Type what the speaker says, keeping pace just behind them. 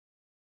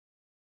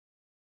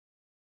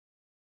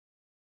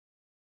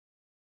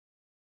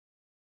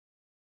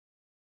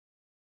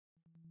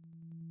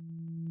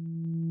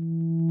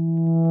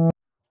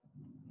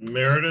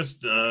Meredith,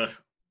 do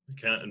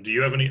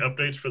you have any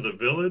updates for the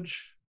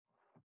village?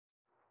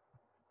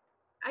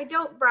 I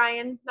don't,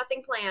 Brian.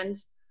 Nothing planned.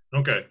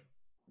 Okay.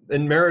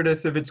 And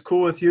Meredith, if it's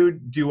cool with you,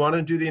 do you want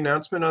to do the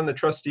announcement on the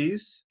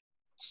trustees?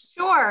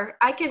 Sure,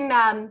 I can.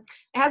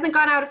 It hasn't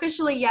gone out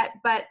officially yet,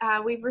 but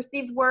we've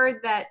received word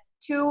that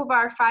 2 of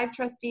our 5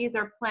 trustees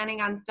are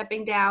planning on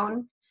stepping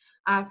down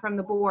from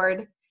the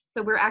board.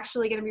 So we're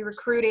actually going to be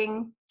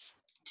recruiting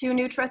 2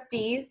 new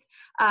trustees,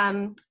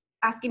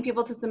 asking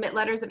people to submit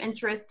letters of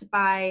interest by,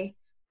 I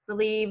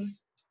believe,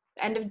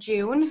 end of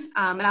June.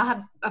 And I'll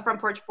have a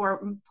Front Porch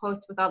Forum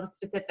post with all the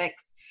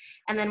specifics.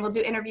 And then we'll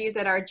do interviews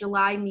at our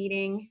July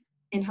meeting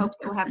in hopes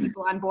that we'll have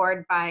people on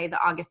board by the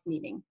August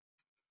meeting.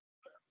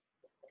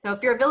 So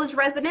if you're a village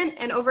resident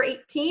and over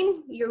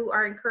 18, you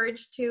are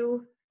encouraged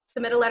to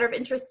submit a letter of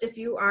interest if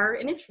you are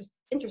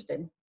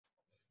interested.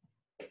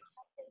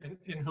 And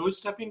who is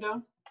stepping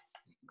down?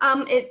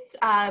 It's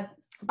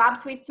Bob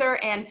Sweetser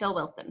and Phil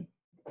Wilson.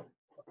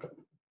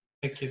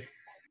 Thank you.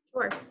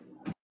 Sure.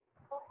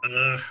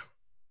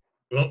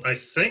 Well, I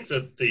think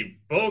that the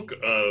bulk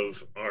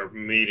of our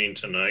meeting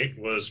tonight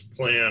was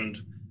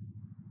planned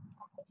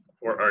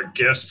for our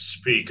guest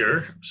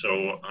speaker.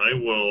 So I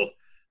will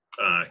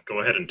go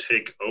ahead and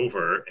take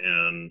over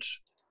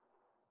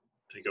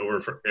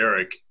for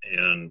Eric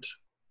and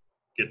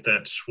get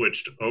that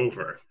switched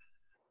over.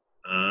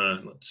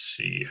 Let's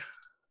see.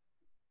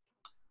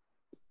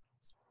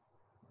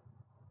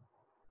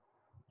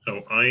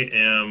 So I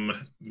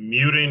am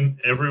muting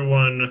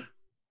everyone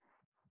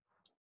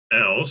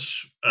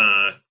else.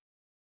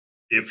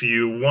 If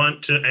you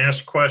want to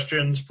ask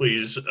questions,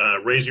 please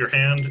raise your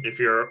hand. If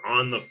you're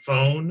on the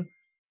phone,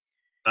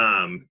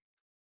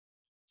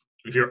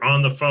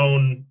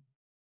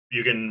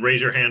 you can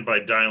raise your hand by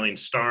dialing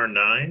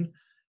 *9.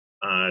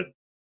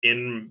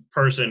 In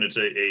person, it's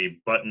a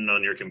button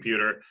on your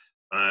computer,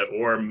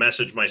 or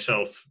message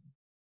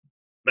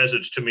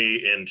to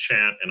me in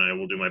chat, and I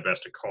will do my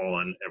best to call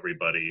on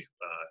everybody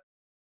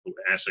who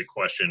asks a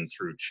question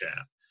through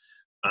chat.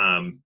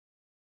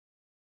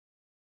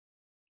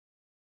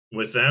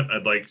 With that,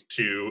 I'd like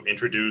to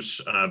introduce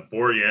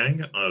Bor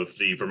Yang of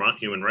the Vermont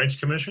Human Rights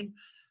Commission.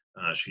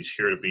 She's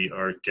here to be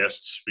our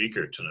guest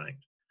speaker tonight.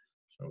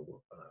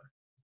 So,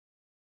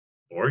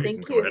 Bor, you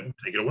can go ahead and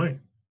take it away.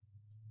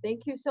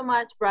 Thank you so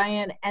much,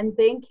 Brian, and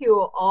thank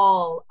you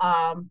all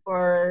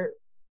for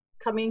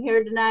coming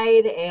here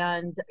tonight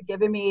and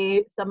giving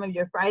me some of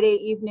your Friday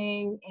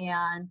evening,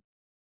 and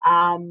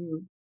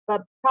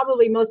but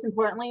probably most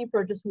importantly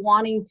for just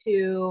wanting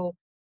to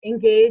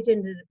engage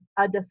in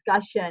a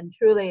discussion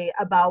truly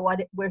about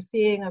what we're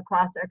seeing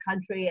across our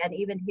country and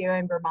even here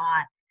in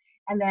Vermont,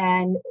 and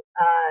then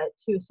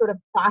to sort of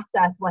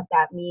process what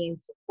that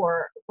means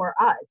for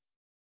us.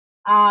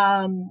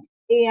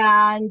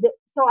 And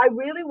so I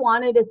really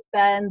wanted to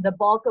spend the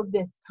bulk of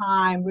this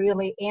time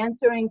really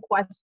answering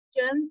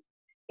questions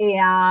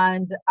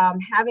and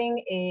having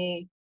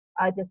a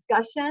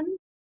discussion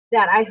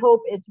that I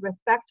hope is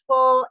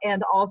respectful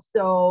and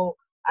also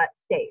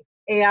safe.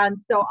 And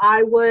so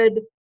I would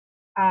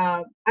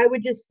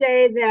just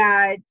say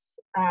that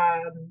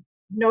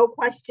no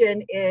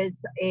question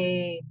is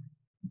a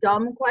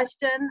dumb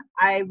question.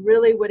 I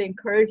really would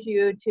encourage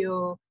you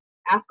to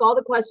ask all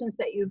the questions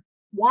that you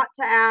want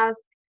to ask,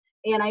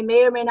 and I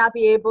may or may not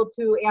be able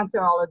to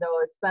answer all of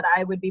those, but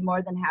I would be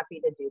more than happy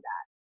to do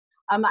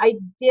that. I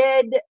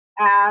did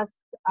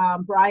ask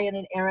Brian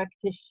and Eric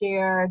to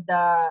share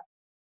the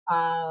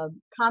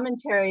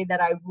commentary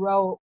that I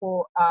wrote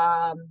for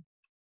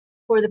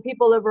the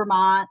people of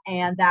Vermont,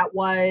 and that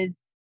was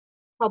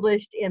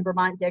published in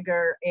Vermont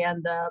Digger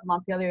and the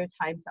Montpelier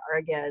Times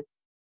Argus.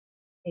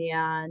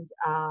 And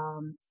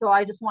so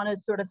I just want to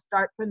sort of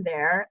start from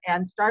there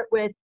and start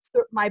with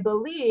my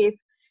belief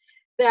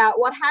that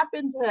what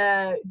happened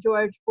to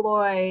George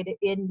Floyd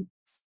in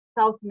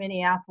South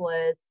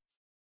Minneapolis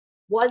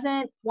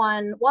wasn't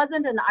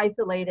an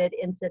isolated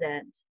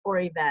incident or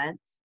event,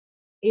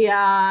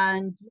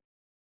 and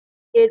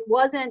it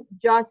wasn't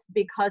just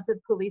because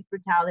of police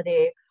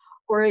brutality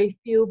or a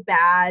few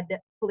bad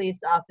police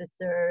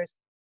officers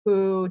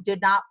who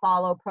did not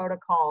follow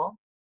protocol.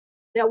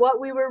 That what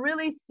we were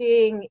really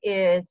seeing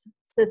is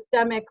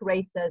systemic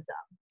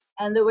racism,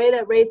 and the way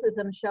that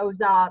racism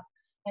shows up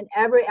in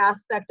every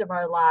aspect of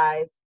our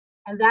lives.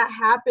 And that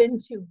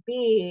happened to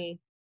be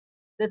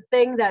the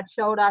thing that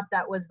showed up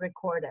that was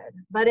recorded.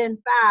 But in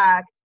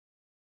fact,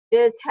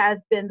 this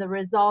has been the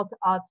result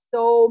of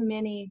so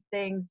many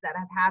things that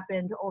have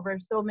happened over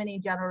so many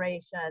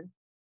generations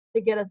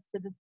to get us to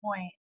this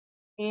point.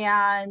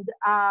 And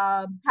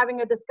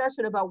having a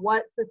discussion about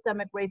what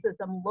systemic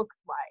racism looks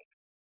like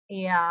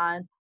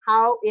and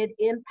how it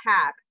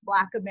impacts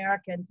Black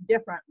Americans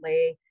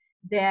differently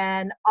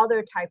than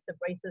other types of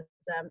racism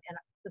in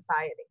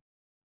society.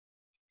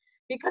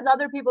 Because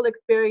other people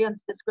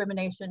experience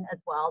discrimination as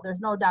well, there's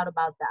no doubt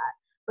about that,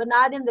 but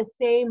not in the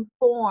same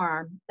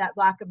form that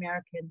Black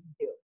Americans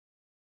do.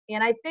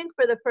 And I think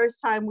for the first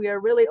time, we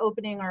are really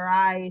opening our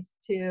eyes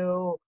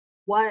to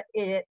what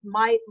it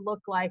might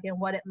look like and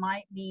what it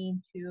might mean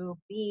to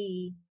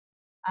be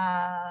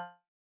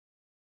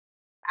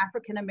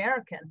African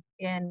American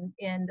in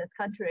this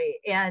country,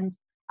 and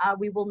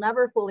we will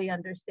never fully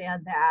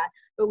understand that,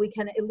 but we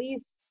can at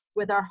least,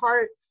 with our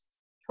hearts,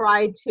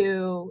 try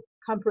to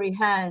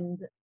comprehend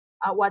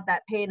what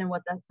that pain and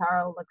what that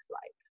sorrow looks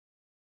like.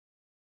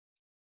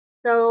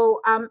 So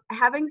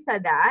having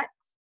said that,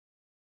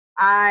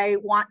 I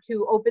want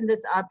to open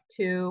this up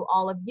to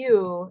all of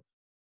you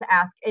to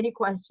ask any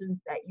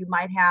questions that you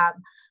might have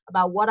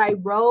about what I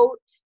wrote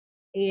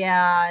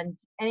and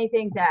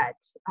anything that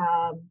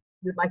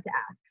you'd like to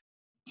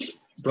ask.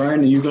 Brian,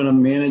 are you going to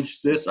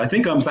manage this? I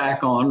think I'm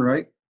back on,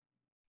 right?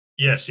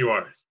 Yes, you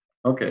are.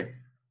 Okay.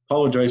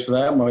 Apologize for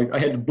that. I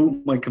had to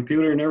boot my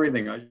computer and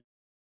everything.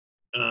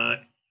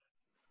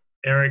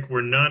 Eric,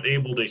 we're not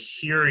able to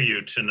hear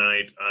you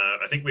tonight.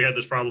 I think we had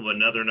this problem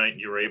another night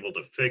and you were able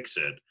to fix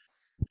it.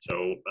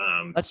 So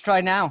let's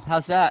try now.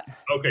 How's that?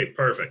 Okay,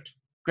 perfect.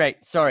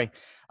 Great. Sorry.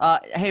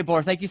 Hey,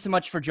 Bor, thank you so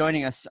much for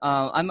joining us.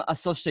 I'm a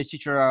social studies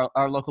teacher at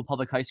our local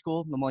public high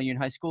school, Lemoyne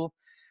Union High School.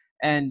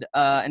 And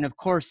of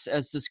course,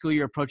 as the school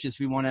year approaches,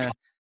 we want to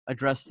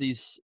address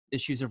these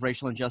issues of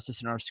racial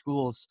injustice in our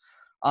schools.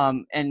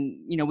 And,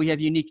 you know, we have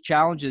unique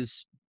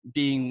challenges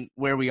being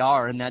where we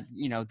are, and that,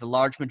 you know, the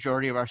large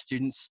majority of our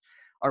students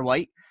are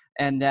white,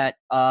 and that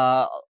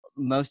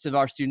most of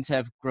our students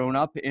have grown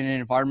up in an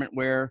environment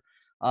where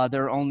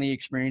their only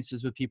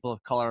experiences with people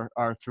of color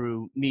are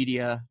through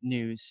media,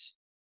 news,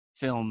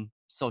 film,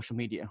 social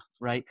media,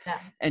 right? Yeah.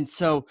 And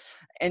so,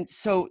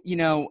 you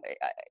know,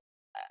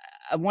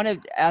 I want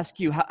to ask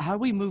you, how do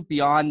we move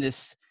beyond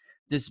this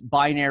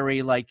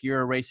binary, like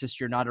you're a racist,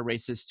 you're not a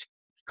racist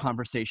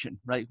conversation,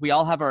 right? We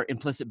all have our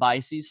implicit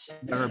biases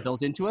that are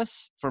built into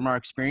us from our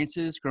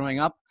experiences growing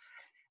up.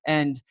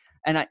 And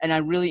I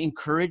really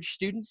encourage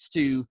students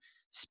to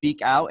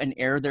speak out and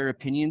air their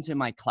opinions in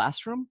my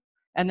classroom.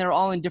 And they're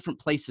all in different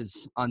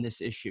places on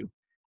this issue.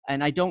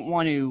 And I don't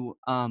want to,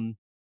 and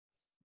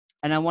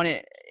I want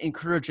to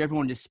encourage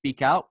everyone to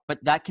speak out,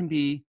 but that can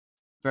be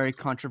very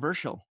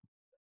controversial,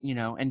 you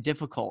know, and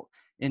difficult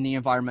in the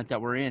environment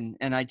that we're in.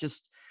 And I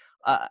just,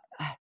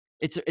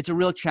 it's a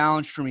real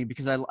challenge for me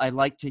because I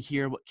like to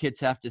hear what kids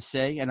have to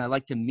say, and I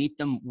like to meet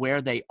them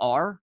where they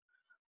are.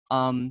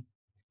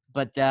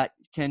 But that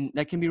can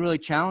be really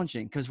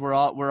challenging because we're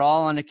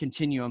all on a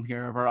continuum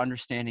here of our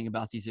understanding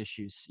about these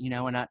issues, you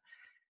know,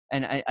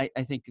 and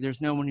I think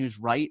there's no one who's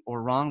right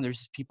or wrong. There's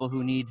just people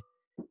who need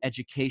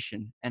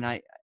education.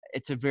 And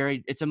it's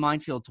a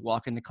minefield to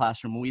walk in the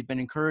classroom. We've been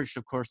encouraged,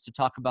 of course, to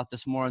talk about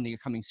this more in the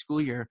coming school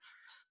year,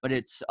 but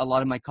a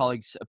lot of my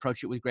colleagues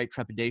approach it with great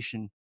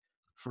trepidation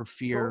for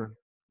fear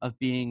of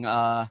being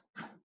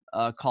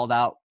called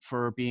out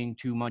for being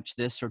too much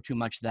this or too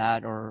much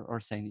that or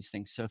saying these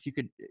things. So if you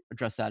could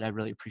address that, I'd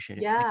really appreciate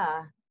it.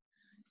 Yeah.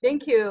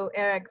 Thank you,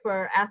 Eric,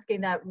 for asking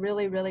that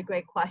really, really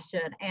great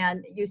question.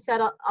 And you said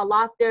a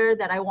lot there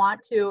that I want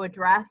to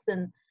address.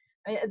 And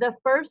the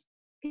first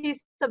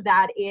piece of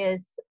that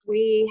is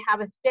we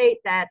have a state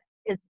that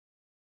is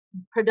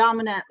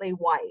predominantly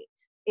white.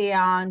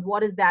 And what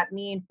does that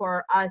mean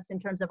for us in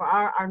terms of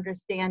our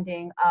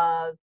understanding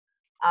of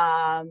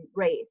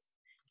race?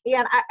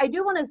 And I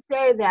do want to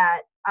say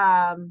that,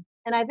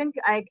 and I think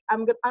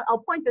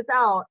I'll point this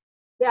out,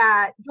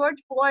 that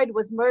George Floyd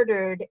was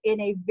murdered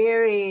in a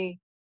very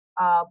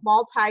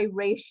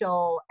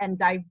multiracial and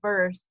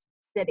diverse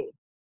city,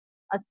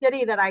 a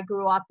city that I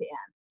grew up in.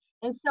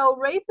 And so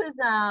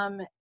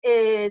racism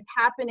is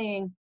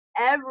happening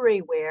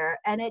everywhere,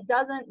 and it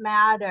doesn't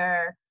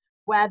matter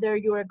whether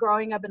you are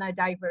growing up in a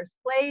diverse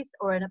place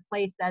or in a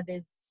place that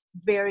is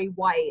very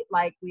white,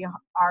 like we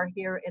are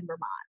here in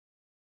Vermont.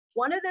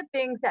 One of the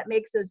things that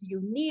makes us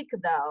unique,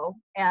 though,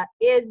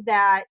 is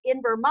that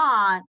in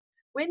Vermont,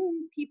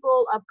 when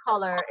people of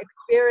color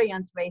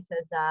experience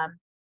racism,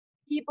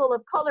 people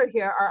of color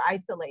here are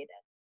isolated.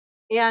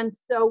 And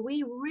so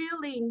we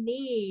really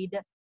need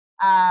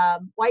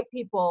white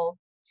people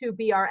to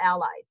be our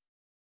allies.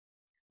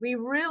 We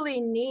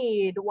really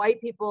need white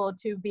people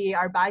to be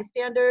our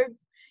bystanders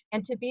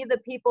and to be the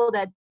people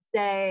that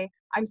say,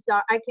 I'm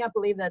sorry, I can't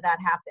believe that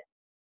happened.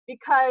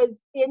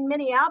 Because in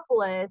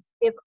Minneapolis,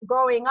 if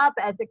growing up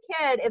as a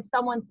kid, if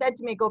someone said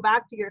to me, go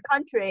back to your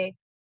country,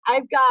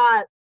 I've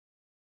got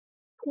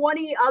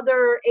 20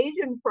 other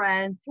Asian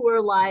friends who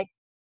are like,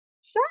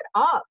 shut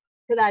up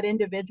to that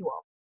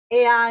individual.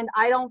 And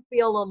I don't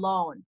feel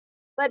alone.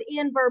 But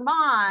in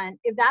Vermont,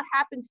 if that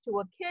happens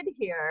to a kid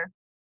here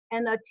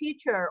and a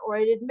teacher or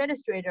an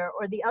administrator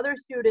or the other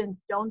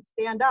students don't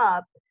stand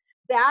up,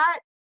 that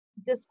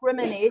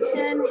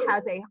discrimination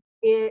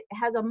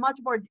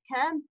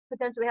can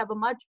potentially have a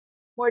much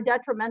more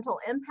detrimental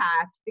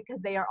impact because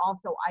they are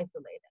also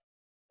isolated.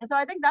 And so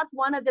I think that's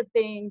one of the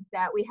things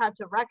that we have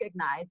to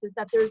recognize, is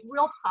that there's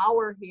real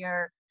power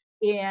here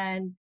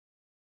in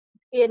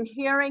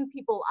hearing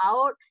people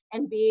out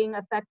and being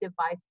effective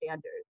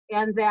bystanders,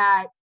 and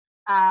that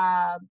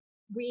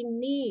we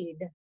need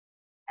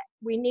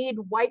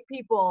white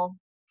people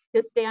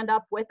to stand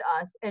up with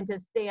us and to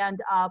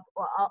stand up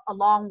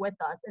along with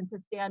us and to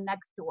stand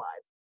next to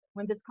us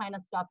when this kind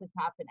of stuff is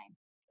happening.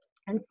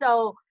 And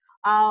so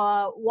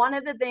One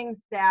of the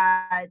things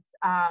that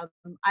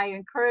I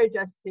encourage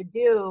us to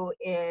do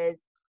is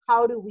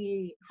how do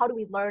we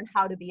learn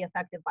how to be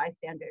effective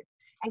bystanders?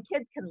 And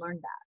kids can learn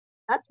that.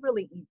 That's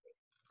really easy.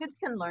 Kids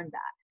can learn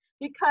that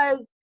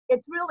because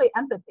it's really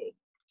empathy,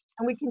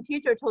 and we can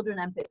teach our children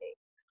empathy.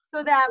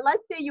 So that,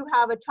 let's say you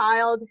have a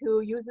child who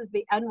uses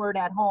the N-word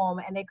at home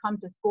and they come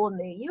to school and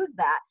they use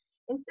that,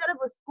 instead of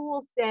a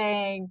school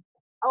saying,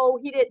 oh,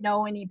 he didn't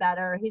know any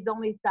better, he's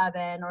only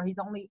 7 or he's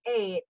only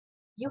 8,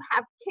 you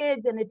have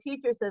kids and a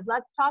teacher says,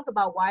 let's talk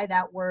about why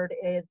that word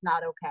is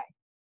not okay.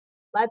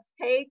 Let's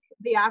take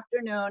the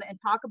afternoon and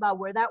talk about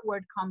where that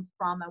word comes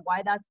from and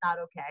why that's not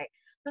okay.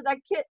 So that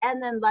kid,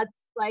 and then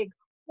let's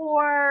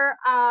or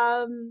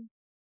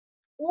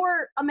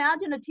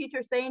imagine a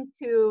teacher saying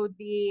to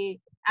the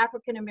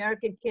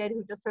African-American kid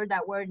who just heard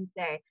that word and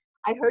say,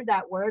 I heard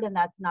that word and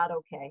that's not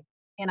okay.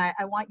 And I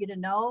want you to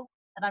know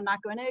that I'm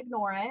not going to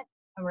ignore it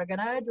and we're going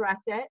to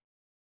address it.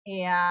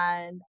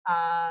 And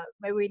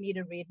maybe we need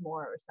to read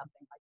more or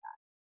something like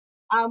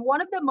that. One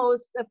of the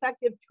most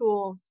effective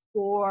tools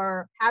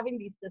for having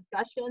these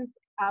discussions,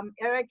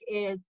 Eric,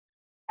 is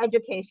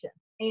education.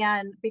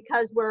 And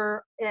because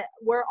we're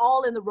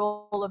all in the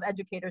role of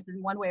educators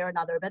in one way or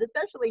another, but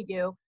especially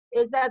you,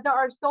 is that there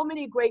are so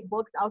many great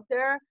books out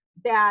there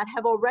that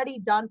have already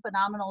done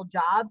phenomenal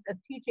jobs of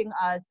teaching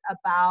us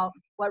about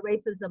what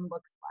racism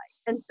looks like.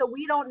 And so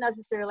we don't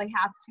necessarily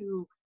have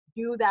to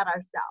do that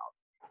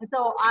ourselves. And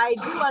so I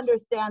do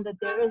understand that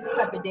there is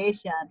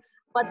trepidation,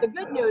 but the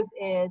good news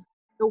is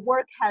the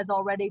work has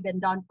already been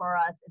done for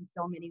us in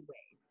so many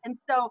ways. And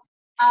so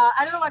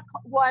I don't know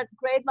what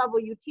grade level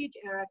you teach,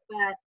 Eric,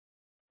 but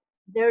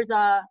there's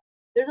a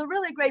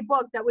really great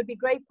book that would be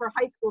great for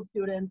high school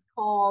students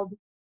called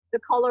The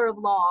Color of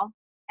Law.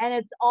 And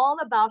it's all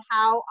about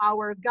how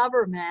our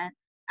government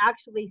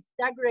actually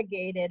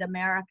segregated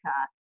America,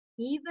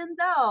 even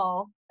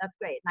though, that's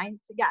great,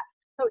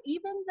 so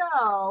even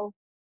though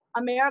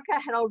America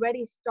had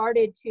already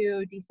started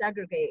to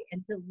desegregate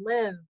and to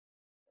live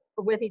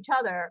with each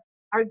other,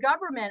 our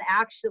government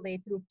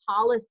actually, through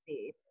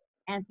policies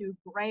and through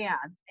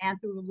grants and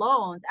through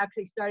loans,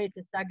 actually started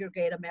to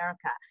segregate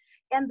America.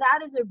 And that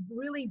is a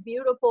really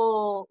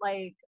beautiful,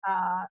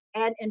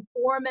 and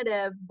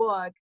informative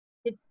book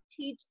to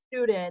teach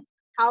students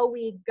how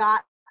we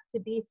got to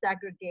be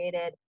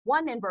segregated,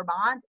 one in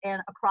Vermont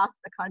and across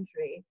the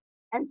country.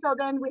 And so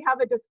then we have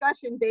a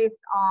discussion based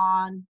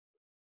on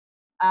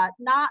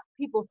not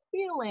people's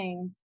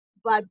feelings,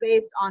 but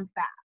based on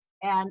facts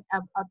and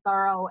a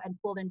thorough and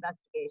full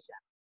investigation.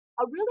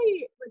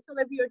 So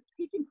if you're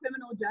teaching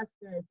criminal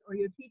justice or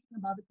you're teaching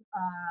about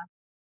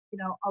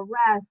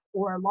arrests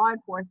or law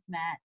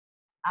enforcement,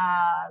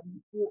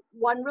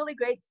 one really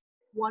great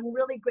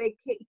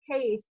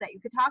case that you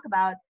could talk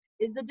about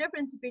is the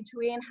difference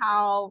between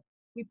how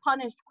we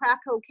punished crack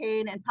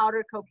cocaine and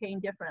powder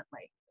cocaine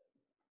differently,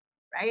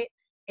 right?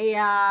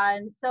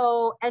 And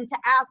to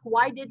ask,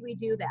 why did we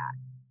do that?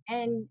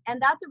 And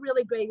that's a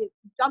really great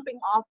jumping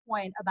off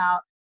point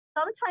about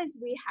sometimes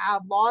we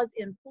have laws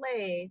in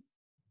place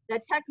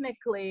that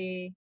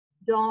technically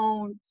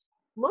don't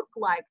look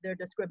like they're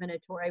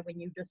discriminatory when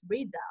you just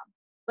read them,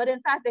 but in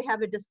fact they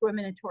have a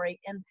discriminatory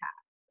impact.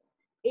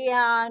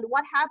 And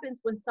what happens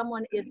when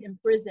someone is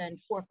imprisoned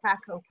for crack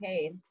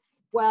cocaine?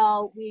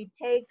 Well, we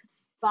take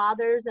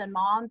fathers and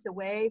moms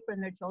away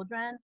from their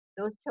children.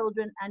 Those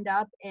children end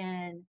up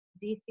in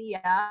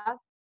DCF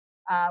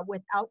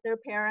without their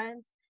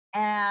parents.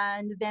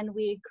 And then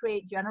we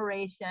create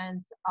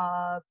generations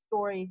of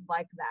stories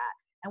like that.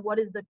 And what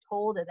is the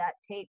toll that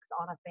takes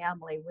on a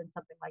family when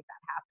something like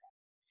that happens?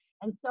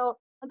 And so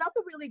that's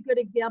a really good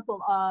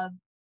example of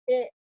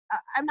it.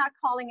 I'm not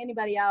calling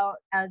anybody out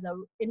as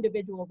an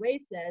individual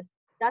racist.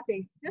 That's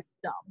a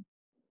system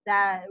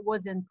that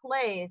was in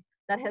place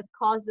that has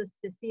caused us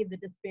to see the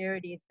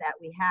disparities that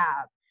we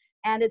have.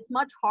 And it's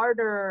much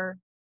harder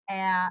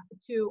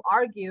to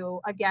argue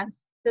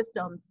against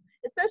systems,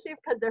 especially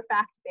because they're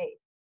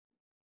fact-based.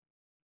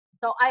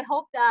 So I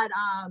hope that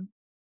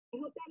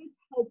is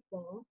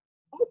helpful.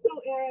 Also,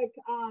 Eric,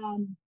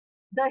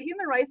 the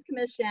Human Rights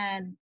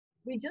Commission,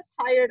 we just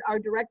hired our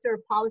Director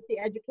of Policy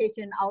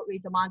Education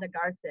Outreach, Amanda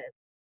Garces,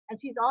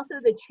 and she's also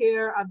the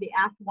chair of the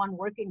Act One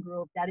working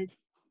group that is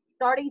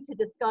starting to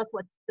discuss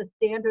what the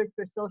standards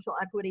for social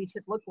equity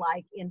should look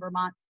like in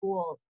Vermont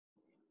schools.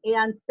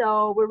 And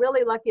so we're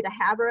really lucky to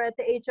have her at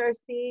the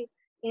HRC,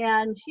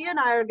 and she and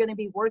I are going to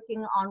be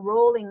working on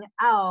rolling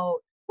out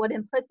what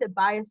implicit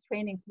bias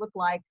trainings look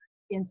like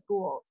in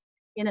schools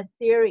in a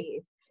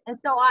series. And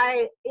so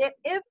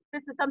if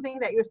this is something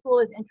that your school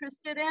is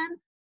interested in,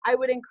 I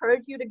would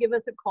encourage you to give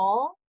us a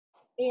call.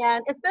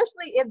 And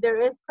especially if there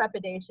is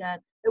trepidation,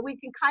 that we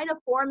can kind of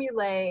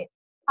formulate,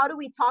 how do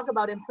we talk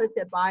about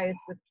implicit bias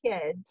with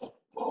kids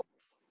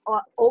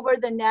over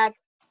the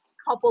next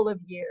couple of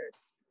years?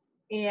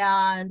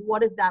 And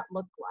what does that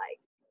look like?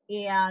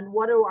 And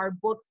what do our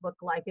books look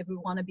like if we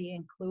want to be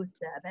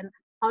inclusive? And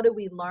how do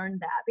we learn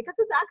that? Because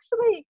it's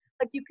actually,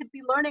 like, you could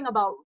be learning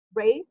about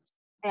race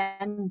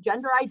and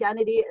gender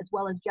identity, as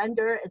well as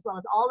gender, as well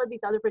as all of these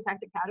other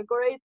protected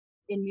categories.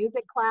 in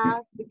music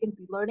class. We can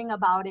be learning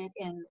about it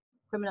in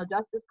criminal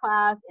justice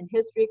class, in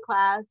history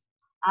class.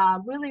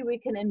 Really, we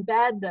can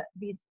embed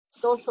these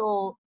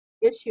social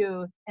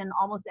issues in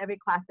almost every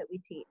class that we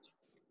teach.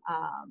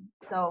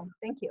 So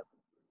thank you.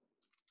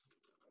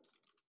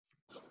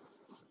 All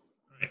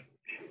right.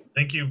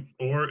 Thank you,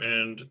 Bor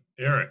and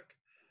Eric.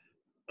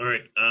 All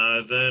right,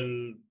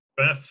 then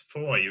Beth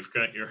Foy, you've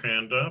got your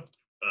hand up.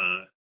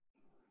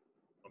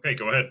 Okay,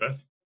 go ahead, Beth.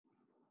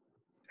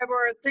 Hi,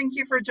 Bor. Thank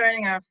you for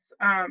joining us.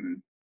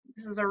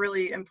 This is a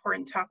really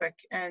important topic,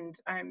 and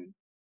I'm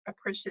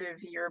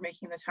appreciative you're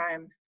making the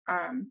time.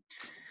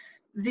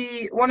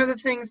 One of the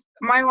things,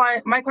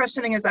 my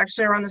questioning is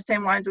actually around the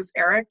same lines as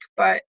Eric,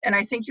 and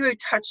I think you had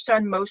touched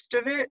on most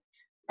of it.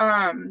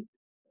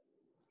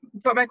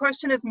 But my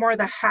question is more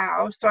the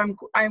how. So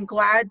I'm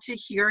glad to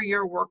hear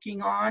you're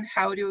working on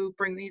how to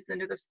bring these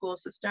into the school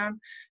system.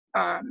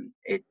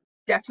 It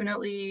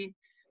definitely,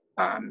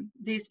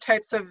 these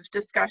types of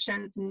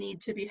discussions need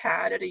to be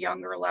had at a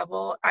younger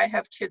level. I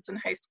have kids in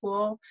high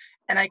school,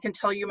 and I can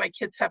tell you my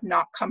kids have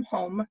not come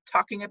home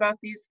talking about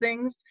these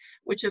things,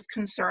 which is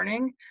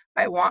concerning.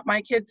 I want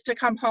my kids to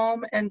come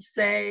home and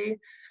say,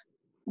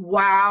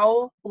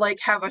 wow, like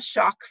have a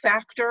shock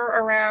factor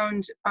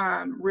around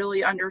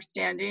really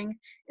understanding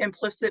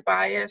implicit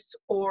bias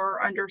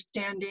or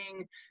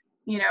understanding,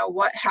 you know,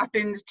 what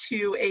happened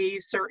to a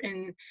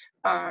certain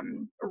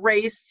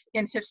race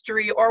in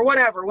history or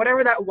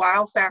whatever that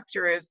wow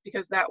factor is,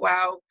 because that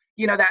wow,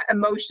 you know, that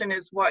emotion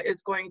is what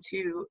is going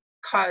to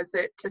cause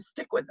it to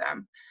stick with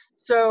them.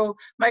 So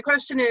my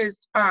question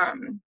is, I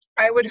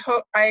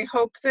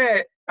hope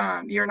that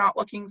you're not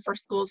looking for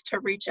schools to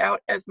reach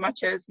out as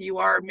much as you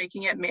are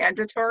making it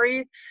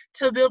mandatory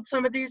to build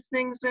some of these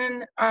things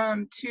in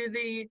to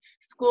the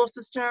school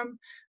system.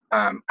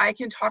 I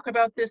can talk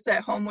about this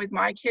at home with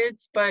my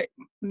kids, but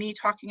me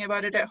talking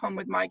about it at home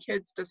with my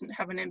kids doesn't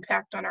have an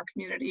impact on our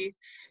community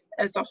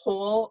as a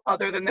whole,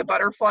 other than the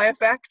butterfly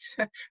effect,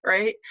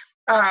 right?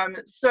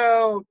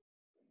 So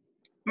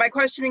my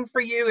questioning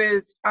for you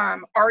is,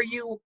 are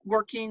you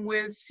working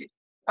with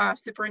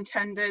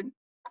supervisory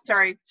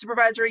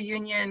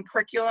union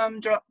curriculum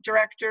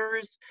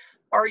directors?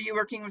 Are you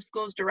working with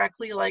schools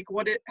directly? Like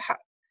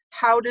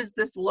how does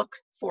this look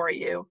for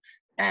you?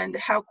 And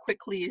how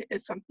quickly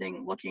is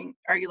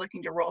are you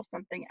looking to roll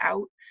something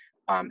out?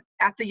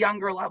 At the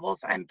younger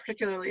levels, I'm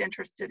particularly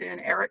interested in.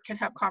 Eric can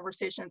have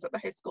conversations at the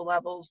high school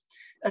levels.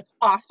 That's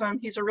awesome.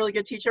 He's a really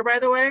good teacher, by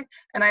the way,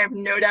 and I have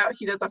no doubt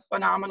he does a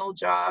phenomenal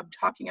job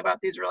talking about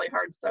these really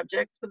hard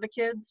subjects with the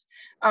kids.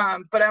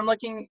 But I'm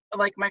looking,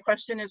 like, my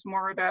question is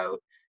more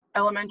about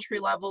elementary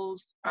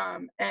levels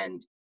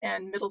and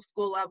middle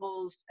school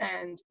levels,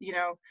 and, you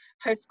know,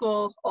 high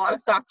school. A lot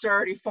of thoughts are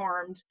already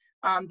formed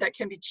that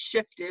can be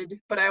shifted,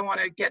 but I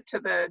want to get to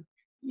the,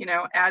 you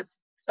know,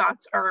 as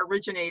thoughts are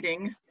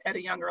originating at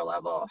a younger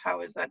level,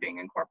 how is that being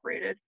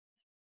incorporated?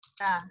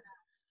 Yeah.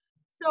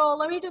 So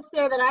let me just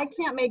say that I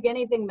can't make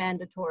anything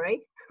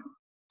mandatory.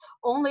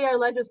 Only our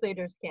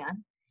legislators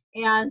can.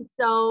 And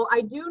so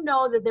I do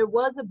know that there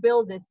was a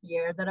bill this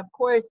year that, of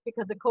course,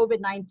 because of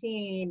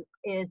COVID-19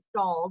 is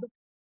stalled.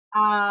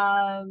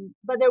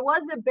 But there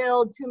was a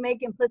bill to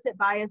make implicit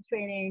bias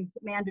trainings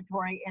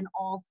mandatory in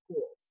all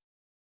schools.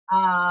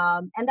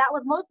 And that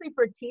was mostly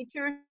for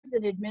teachers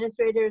and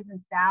administrators and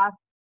staff,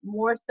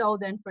 more so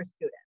than for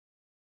students.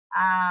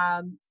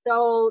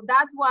 So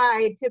that's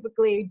why I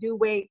typically do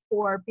wait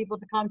for people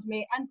to come to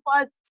me. And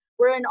plus,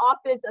 we're an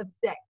office of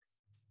 6.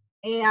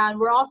 And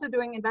we're also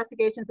doing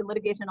investigations and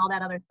litigation, all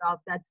that other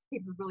stuff that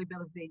keeps us really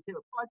busy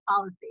too, plus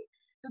policy.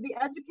 So the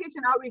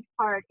education outreach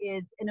part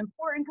is an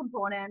important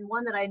component,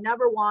 one that I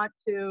never want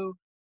to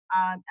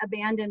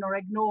abandon or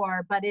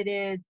ignore, but it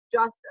is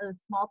just a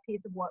small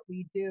piece of what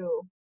we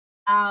do.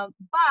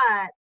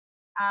 But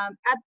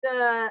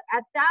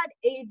at that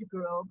age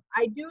group,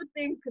 I do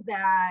think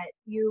that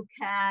you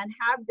can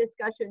have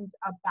discussions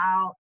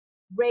about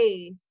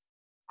race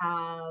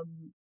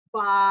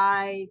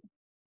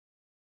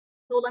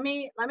so let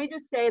me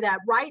just say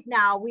that right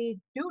now we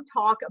do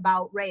talk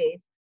about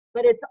race,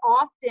 but it's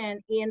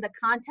often in the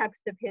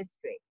context of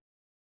history.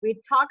 We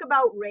talk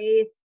about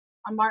race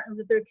on Martin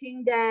Luther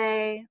King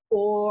Day,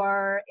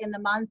 or in the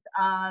month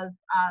of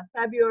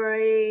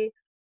February,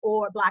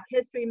 or Black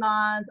History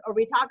Month, or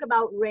we talk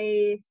about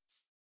race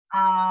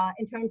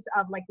in terms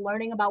of like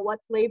learning about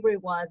what slavery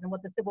was and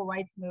what the civil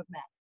rights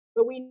movement,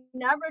 but we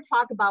never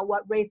talk about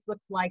what race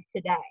looks like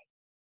today,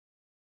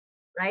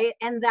 right?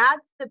 And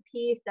that's the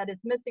piece that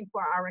is missing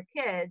for our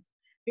kids,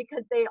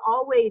 because they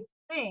always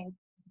think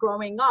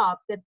growing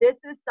up that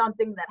this is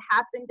something that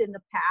happened in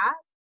the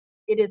past.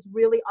 It is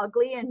really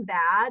ugly and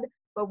bad,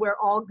 but we're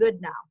all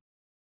good now.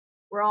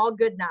 We're all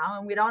good now,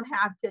 and we don't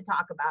have to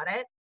talk about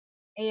it.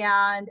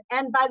 And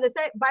by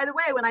the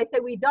way, when I say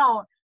we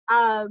don't,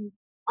 a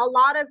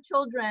lot of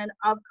children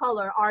of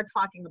color are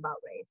talking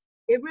about race.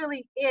 It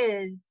really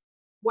is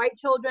white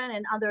children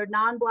and other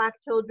non-Black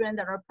children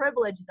that are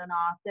privileged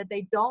enough that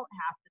they don't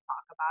have to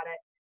talk about it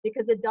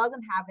because it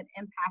doesn't have an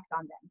impact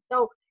on them.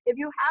 So if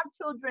you have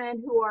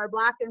children who are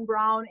Black and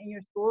brown in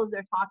your schools,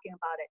 they're talking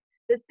about it.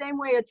 the same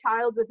way a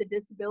child with a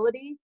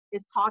disability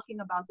is talking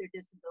about their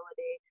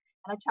disability,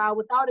 and a child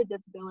without a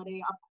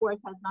disability, of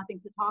course, has nothing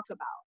to talk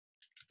about,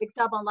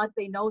 except unless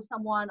they know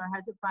someone or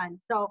has a friend.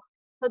 So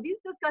these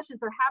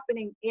discussions are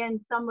happening in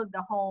some of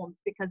the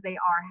homes because they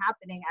are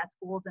happening at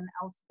schools and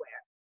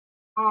elsewhere.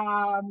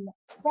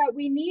 But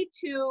we need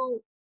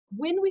to,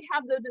 when we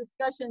have the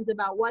discussions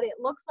about what it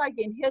looks like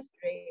in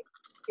history,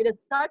 it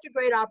is such a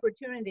great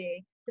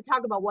opportunity to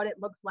talk about what it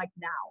looks like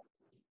now.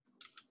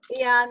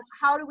 And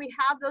how do we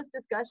have those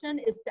discussions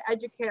is to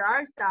educate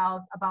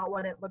ourselves about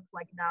what it looks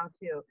like now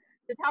too.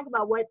 To talk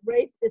about what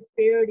race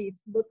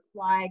disparities looks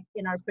like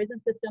in our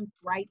prison systems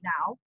right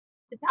now.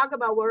 To talk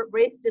about what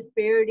race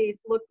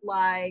disparities look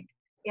like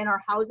in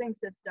our housing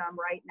system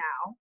right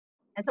now,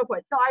 and so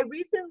forth. So I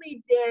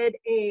recently did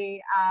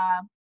I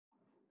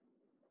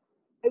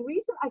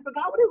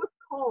forgot what it was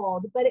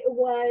called, but it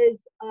was,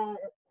 I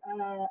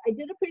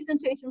did a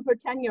presentation for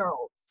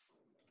 10-year-olds.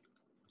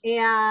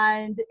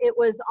 And it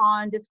was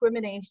on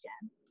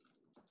discrimination,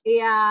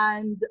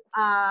 and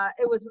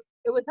it was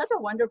such a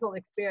wonderful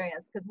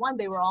experience because one,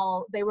 they were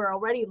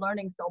already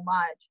learning so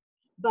much,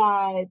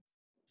 but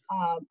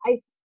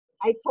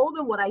I told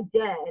them what I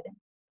did,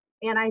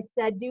 and I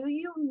said, do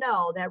you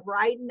know that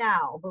right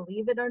now,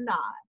 believe it or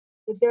not,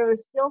 that there are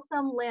still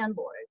some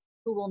landlords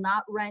who will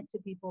not rent to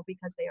people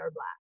because they are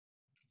Black?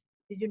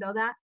 Did you know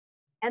that?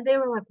 And they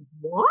were like,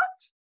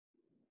 what?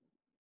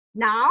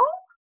 Now?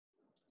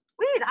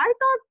 Wait, I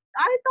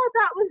thought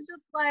that was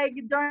just like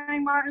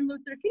during Martin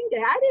Luther King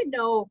Day. I didn't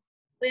know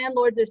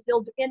landlords are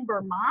still in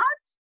Vermont,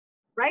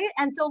 right?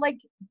 And so like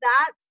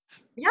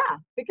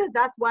because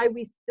that's why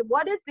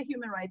what is the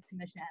Human Rights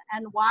Commission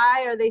and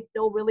why are they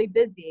still really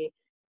busy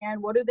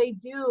and what do they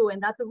do?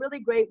 And that's a really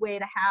great way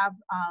to have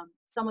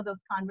some of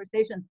those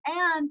conversations.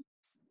 And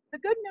the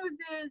good news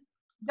is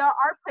there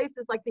are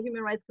places like the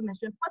Human Rights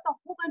Commission plus a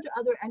whole bunch of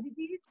other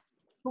entities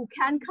who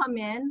can come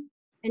in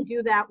and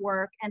do that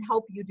work and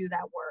help you do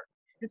that work.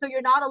 And so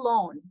you're not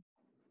alone.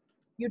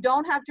 You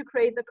don't have to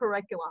create the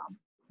curriculum.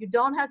 You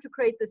don't have to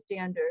create the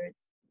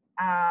standards.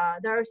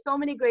 There are so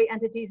many great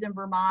entities in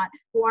Vermont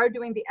who are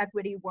doing the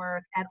equity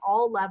work at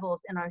all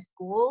levels in our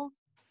schools,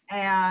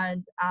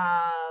 and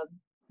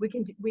we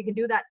can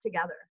do that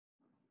together.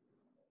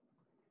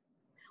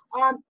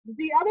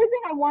 The other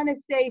thing I want to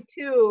say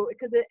too,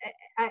 because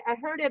I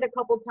heard it a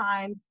couple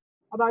times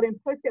about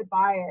implicit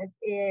bias,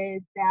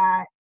 is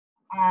that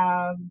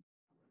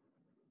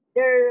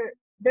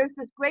there's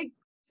this great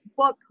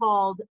book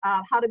called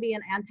How to Be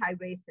an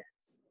Anti-Racist.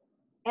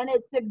 And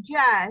it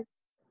suggests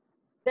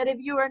that if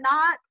you are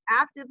not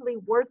actively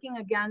working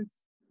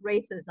against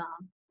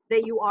racism,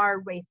 that you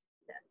are racist.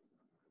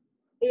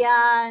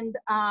 And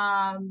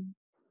I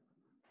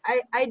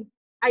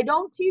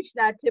don't teach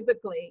that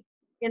typically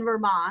in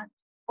Vermont,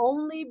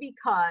 only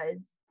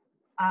because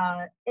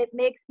it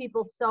makes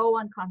people so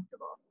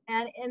uncomfortable.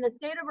 And in the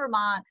state of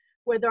Vermont,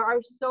 where there are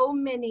so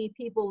many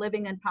people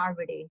living in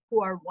poverty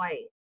who are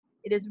white,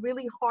 it is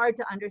really hard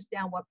to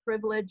understand what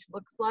privilege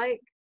looks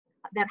like.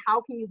 That how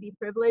can you be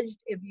privileged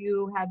if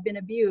you have been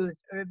abused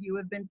or if you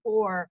have been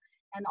poor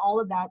and all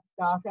of that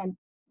stuff? And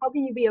how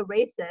can you be a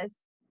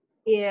racist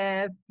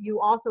if you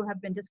also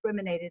have been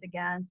discriminated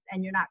against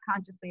and you're not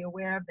consciously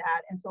aware of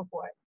that and so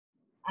forth?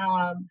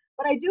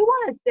 But I do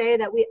want to say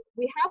that we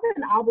have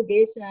an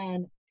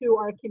obligation to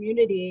our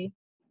community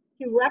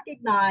to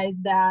recognize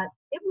that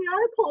if we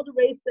are called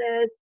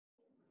racist,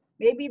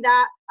 maybe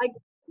that, like,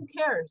 who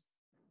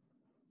cares?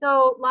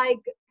 So like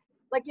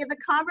if the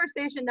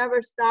conversation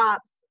never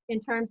stops in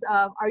terms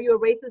of, are you a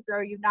racist or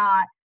are you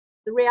not?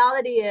 The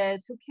reality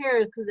is, who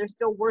cares, because there's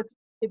still work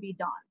to be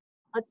done.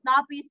 Let's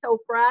not be so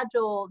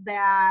fragile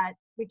that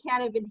we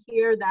can't even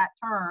hear that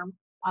term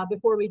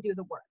before we do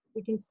the work.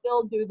 We can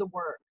still do the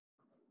work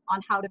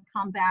on how to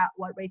combat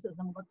what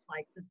racism looks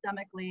like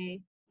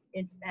systemically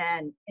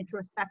and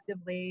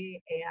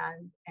introspectively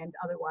and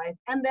otherwise.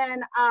 And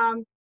then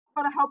how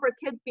to help our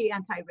kids be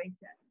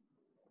anti-racist,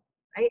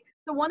 right?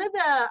 So one of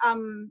the,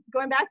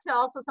 going back to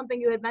also something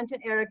you had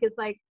mentioned, Eric, is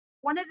like,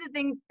 one of the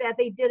things that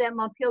they did at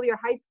Montpelier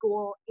High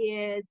School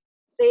is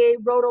they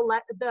wrote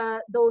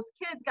those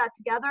kids got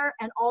together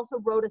and also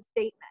wrote a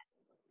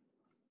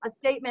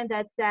statement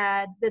that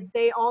said that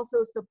they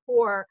also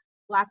support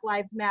Black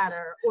Lives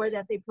Matter, or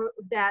that they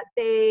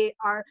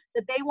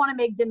want to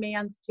make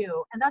demands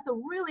too. And that's a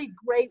really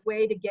great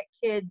way to get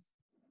kids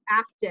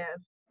active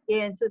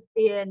in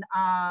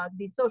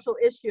these social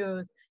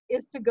issues,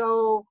 is to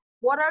go,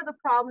 what are the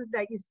problems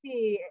that you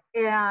see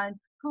and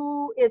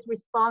who is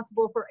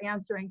responsible for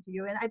answering to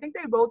you? And I think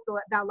they wrote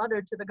that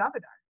letter to the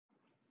governor.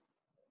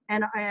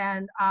 And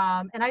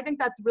I think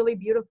that's really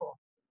beautiful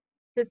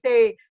to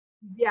say,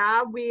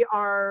 yeah, we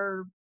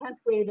are 10th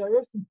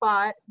graders,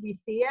 but we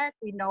see it,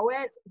 we know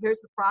it,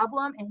 here's the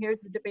problem, and here's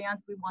the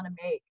demands we want to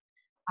make.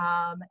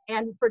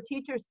 And for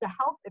teachers to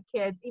help the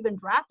kids even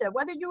draft it,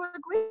 whether you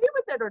agree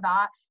with it or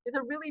not, is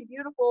a really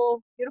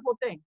beautiful, beautiful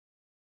thing.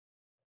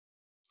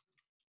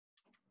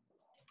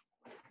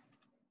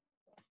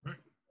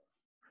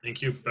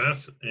 Thank you,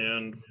 Beth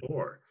and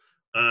Bor.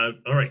 All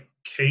right,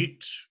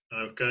 Kate,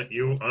 I've got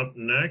you up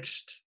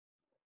next.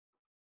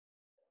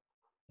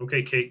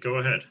 Okay, Kate, go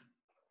ahead.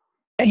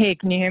 Hey,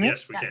 can you hear me?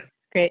 Yes, we can.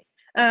 Great.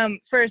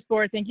 First,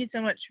 Bor, thank you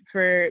so much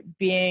for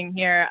being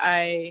here.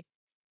 I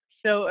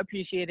so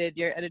appreciated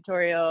your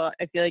editorial.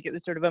 I feel like it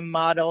was sort of a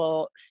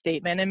model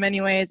statement in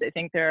many ways. I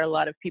think there are a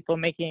lot of people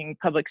making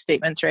public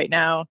statements right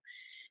now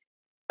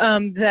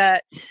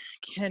that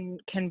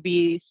can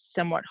be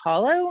somewhat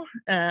hollow.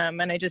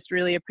 And I just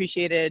really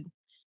appreciated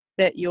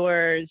that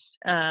yours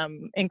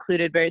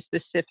included very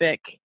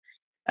specific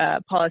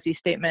policy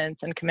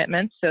statements and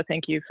commitments. So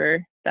thank you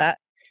for that.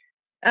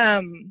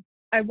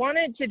 I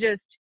wanted to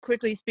just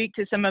quickly speak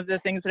to some of the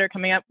things that are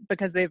coming up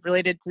because they've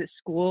related to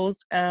schools.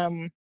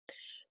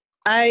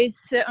 I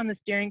sit on the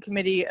steering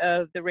committee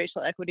of the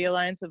Racial Equity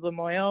Alliance of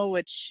Lamoille,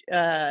 which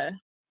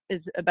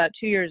is about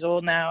 2 years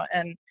old now.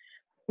 And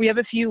we have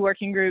a few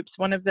working groups.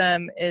 One of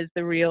them is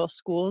the Real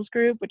Schools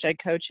group, which I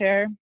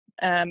co-chair.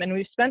 And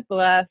we've spent the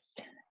last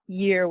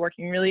year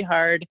working really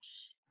hard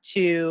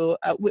to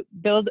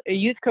build a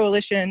youth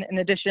coalition in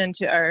addition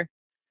to our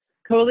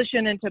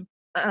coalition and to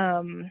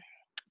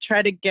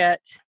try to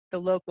get the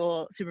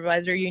local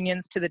supervisor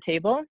unions to the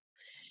table.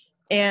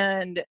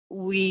 And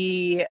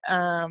we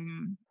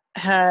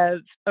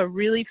have a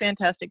really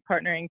fantastic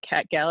partner in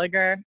Kat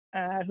Gallagher,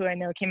 who I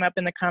know came up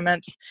in the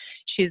comments.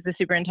 She's the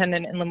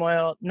superintendent in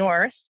Lamoille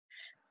North.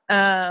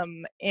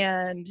 And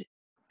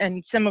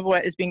some of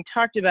what is being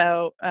talked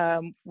about,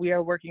 we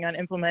are working on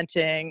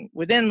implementing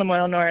within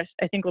Lamoille North.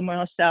 I think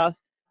Lamoille South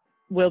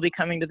will be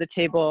coming to the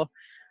table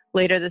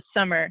later this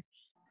summer.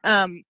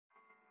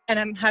 And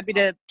I'm happy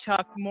to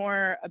talk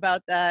more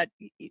about that,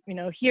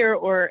 here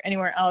or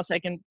anywhere else. I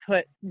can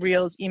put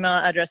Real's email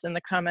address in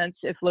the comments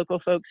if local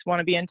folks want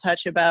to be in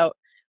touch about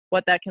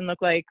what that can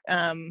look like,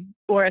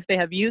 or if they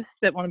have youth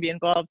that want to be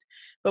involved.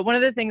 But one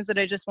of the things that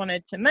I just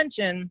wanted to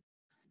mention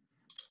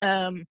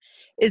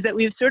is that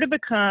we've sort of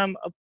become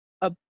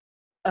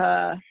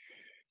a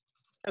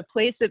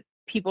place that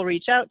people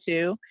reach out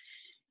to,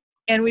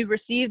 and we've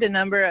received a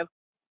number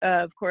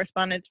of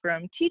correspondence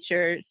from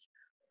teachers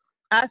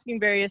asking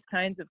various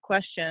kinds of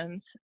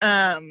questions.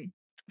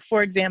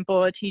 For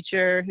example, a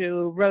teacher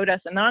who wrote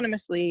us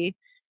anonymously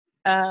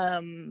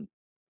because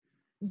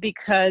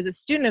a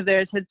student of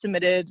theirs had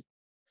submitted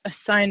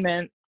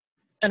an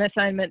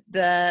assignment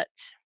that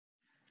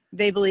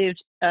they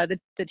believed, the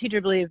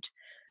teacher believed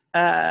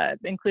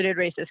included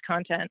racist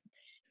content.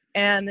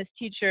 And this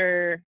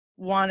teacher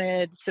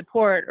wanted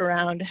support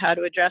around how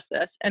to address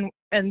this. And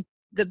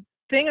the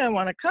thing I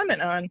want to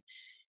comment on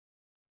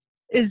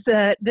is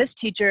that this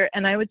teacher,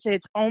 and I would say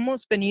it's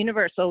almost been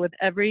universal with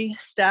every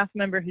staff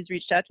member who's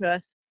reached out to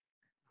us,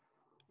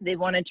 they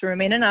wanted to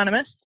remain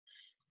anonymous.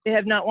 They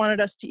have not wanted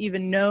us to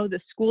even know the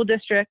school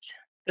district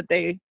that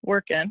they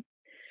work in.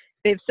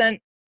 They've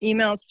sent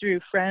emails through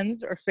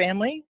friends or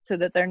family so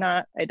that they're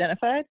not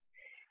identified.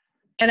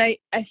 And I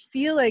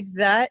feel like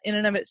that in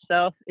and of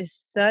itself is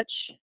such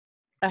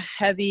a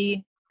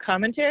heavy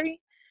commentary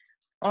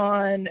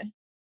on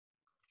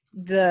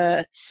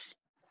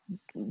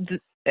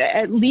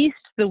at least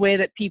the way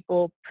that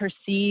people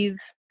perceive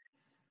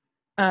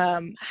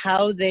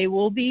how they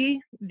will be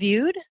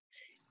viewed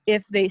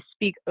if they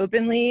speak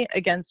openly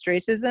against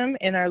racism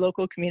in our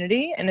local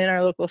community and in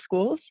our local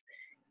schools.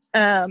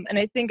 And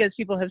I think, as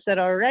people have said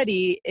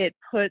already, it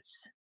puts,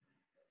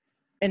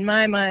 in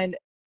my mind,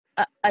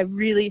 I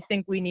really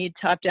think we need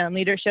top-down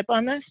leadership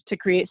on this to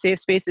create safe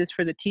spaces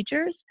for the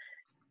teachers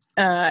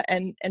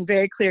and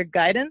very clear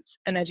guidance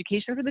and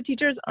education for the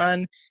teachers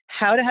on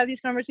how to have these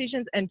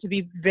conversations, and to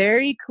be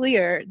very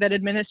clear that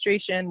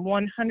administration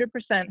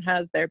 100%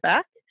 has their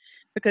back,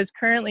 because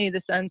currently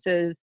the sense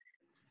is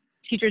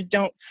teachers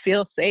don't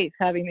feel safe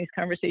having these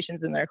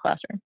conversations in their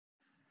classroom.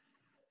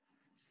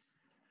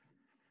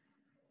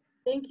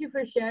 Thank you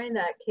for sharing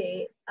that,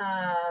 Kate.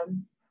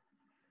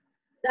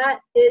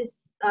 That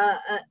is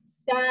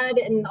sad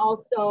and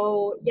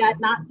also yet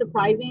not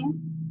surprising.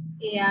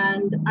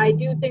 And I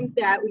do think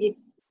that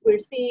we're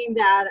seeing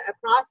that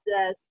across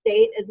the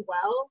state as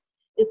well,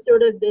 is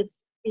sort of this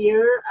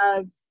fear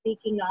of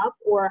speaking up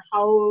or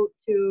how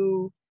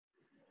to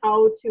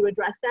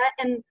address that.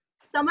 And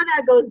some of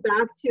that goes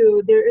back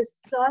to, there is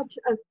such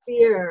a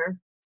fear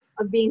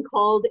of being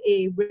called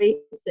a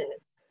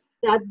racist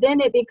that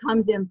then it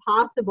becomes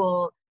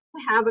impossible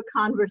to have a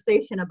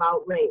conversation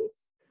about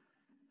race,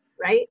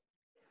 right?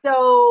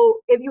 So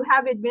if you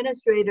have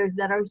administrators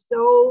that are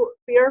so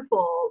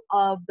fearful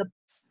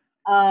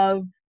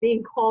of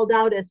being called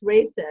out as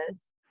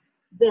racist,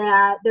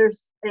 that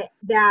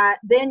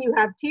then you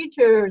have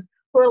teachers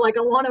who are like,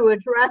 I want to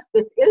address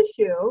this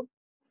issue,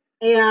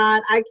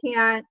 and I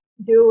can't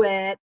do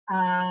it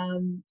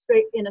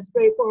in a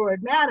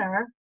straightforward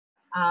manner,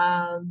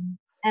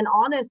 and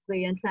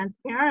honestly and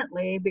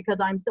transparently, because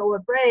I'm so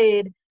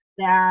afraid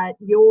that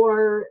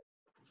your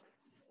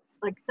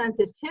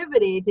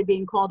sensitivity to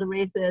being called a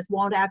racist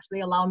won't actually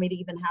allow me to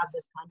even have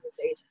this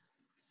conversation,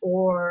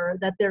 or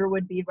that there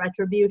would be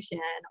retribution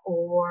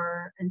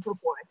and so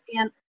forth.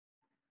 And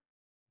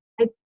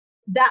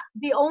that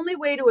the only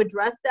way to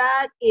address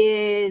that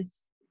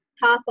is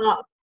top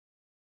up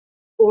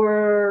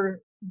or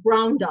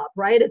ground up,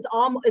 right? It's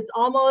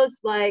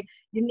almost like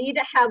you need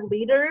to have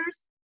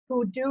leaders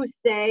who do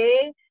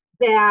say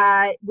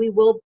that we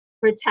will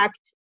protect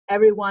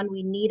everyone.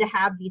 We need to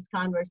have these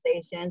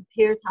conversations.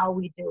 Here's how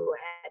we do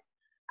it.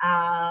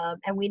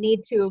 And we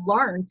need to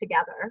learn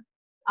together.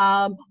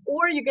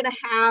 Or you're going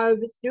to have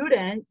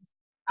students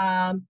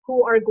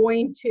who are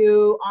going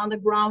to, on the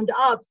ground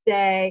up,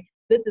 say,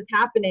 this is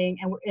happening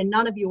and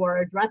none of you are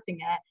addressing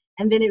it.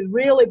 And then it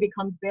really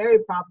becomes very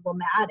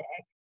problematic,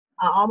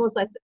 almost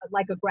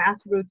like a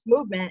grassroots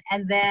movement.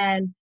 And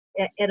then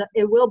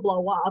it will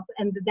blow up.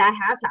 And that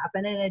has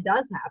happened, and it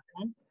does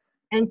happen.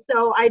 And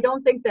so I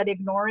don't think that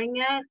ignoring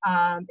it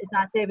is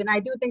not safe. And I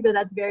do think that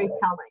that's very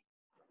telling.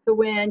 So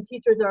when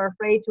teachers are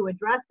afraid to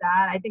address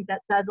that, I think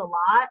that says a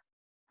lot.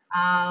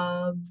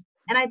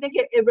 And I think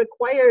it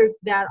requires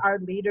that our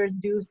leaders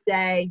do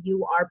say,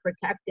 you are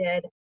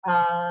protected,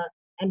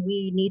 and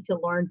we need to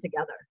learn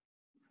together.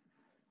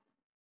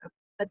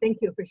 But thank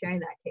you for sharing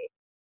that, Kate.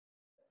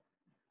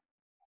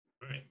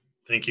 All right.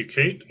 Thank you,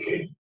 Kate.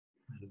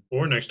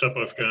 Or next up,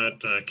 I've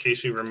got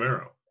Casey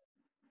Romero.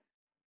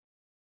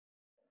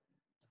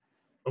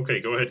 Okay,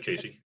 go ahead,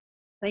 Casey.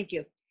 Thank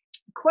you.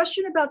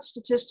 Question about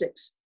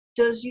statistics.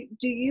 Do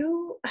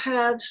you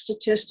have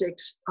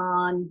statistics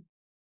on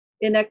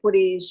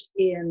inequities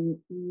in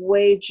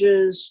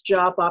wages,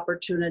 job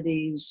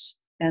opportunities,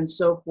 and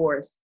so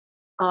forth?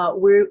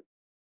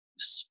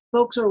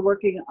 Folks are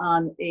working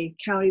on a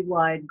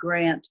countywide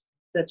grant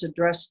that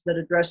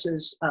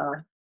addresses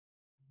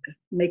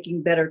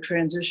making better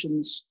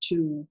transitions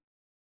to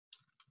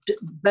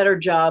better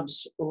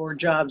jobs or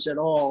jobs at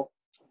all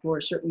for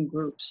certain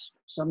groups,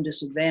 some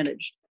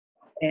disadvantaged.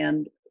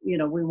 And, you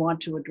know, we want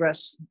to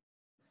address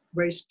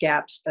race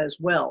gaps as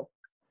well.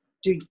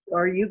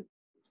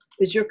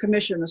 Is your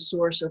commission a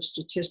source of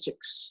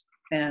statistics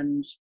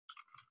and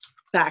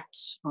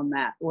facts on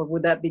that, or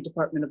would that be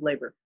Department of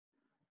Labor?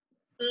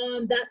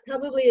 That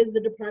probably is the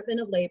Department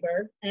of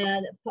Labor,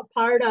 and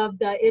part of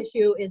the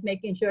issue is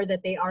making sure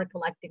that they are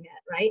collecting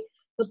it, right?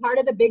 So part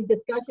of the big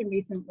discussion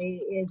recently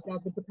is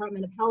that the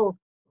Department of Health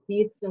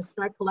needs to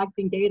start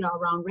collecting data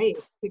around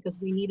race, because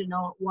we need to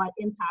know what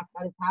impact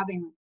that is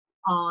having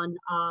on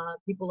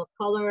people of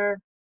color,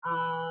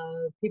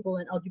 people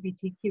in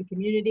LGBTQ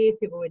communities,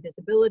 people with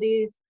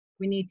disabilities.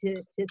 We need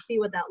to see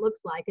what that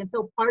looks like. And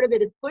so part of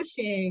it is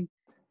pushing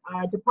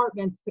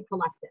departments to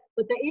collect it.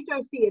 But the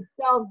HRC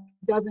itself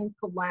doesn't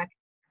collect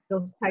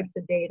those types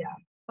of data.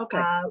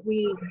 Okay.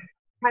 We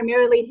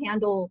primarily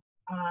handle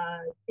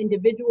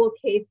individual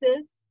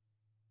cases,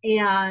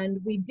 and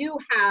we do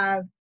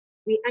have,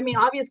 I mean,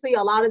 obviously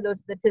a lot of those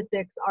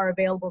statistics are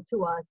available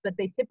to us, but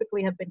they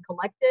typically have been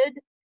collected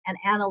and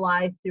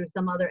analyzed through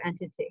some other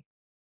entity.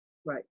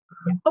 Right.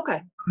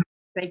 Okay.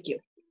 Thank you.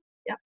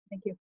 Yeah,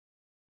 thank you.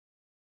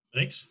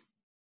 Thanks.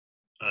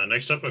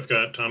 Next up, I've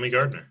got Tommy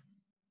Gardner.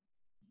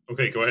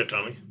 Okay, go ahead,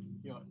 Tommy.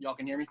 Y'all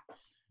can hear me?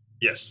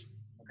 Yes.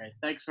 Okay.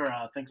 Thanks for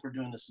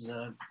doing this. This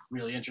is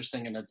really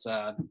interesting, and it's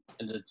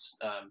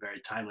very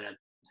timely. I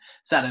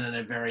sat in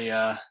a very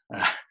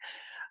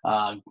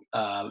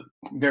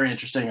very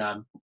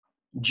interesting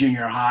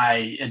junior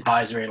high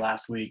advisory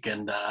last week,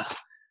 and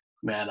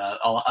man,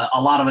 a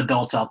lot of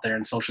adults out there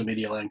in social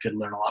media land could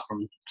learn a lot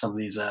from some of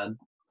these 6th,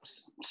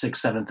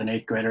 7th, and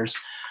 8th graders.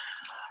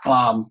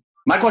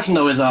 My question,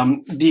 though, is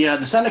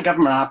the Senate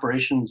Government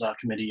Operations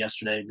Committee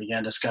yesterday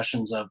began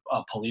discussions of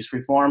police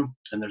reform,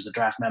 and there's a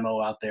draft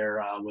memo out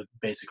there with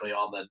basically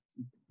all the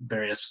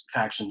various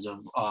factions of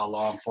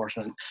law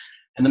enforcement.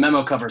 And the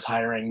memo covers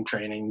hiring,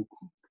 training,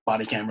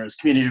 body cameras,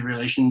 community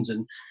relations,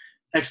 and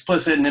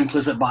explicit and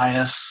implicit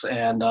bias,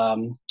 and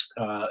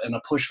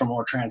a push for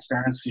more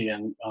transparency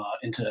and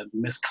into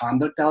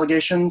misconduct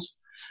allegations.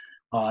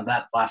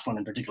 That last one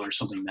in particular is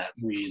something that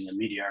we in the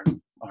media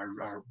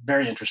are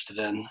very interested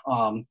in.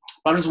 I'm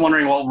just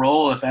wondering what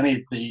role, if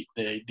any, the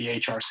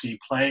HRC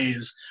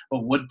plays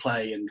or would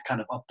play in kind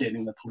of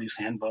updating the police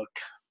handbook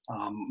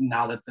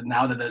now that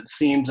it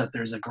seems that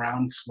there's a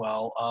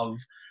groundswell of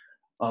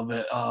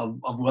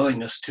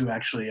willingness to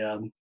actually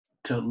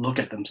to look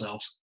at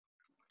themselves.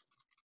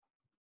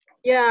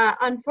 Yeah,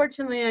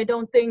 unfortunately, I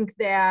don't think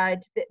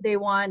that they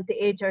want the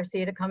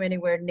HRC to come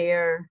anywhere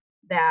near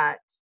that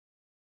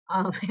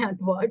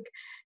handbook.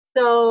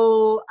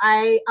 So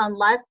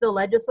unless the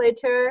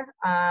legislature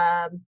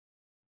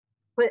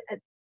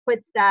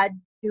puts that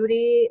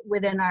duty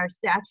within our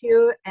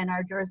statute and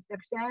our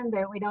jurisdiction,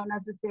 then we don't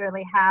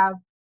necessarily have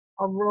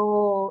a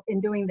role in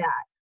doing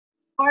that.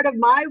 Part of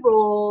my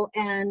role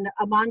and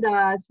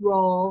Amanda's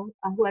role,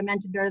 who I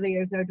mentioned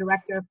earlier, is our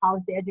Director of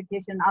Policy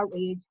Education and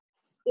Outreach,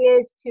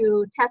 is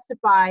to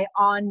testify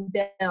on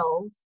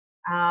bills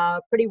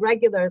pretty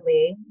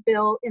regularly,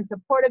 in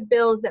support of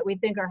bills that we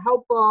think are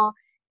helpful,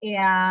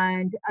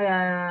 and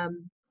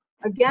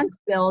against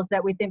bills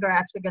that we think are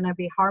actually going to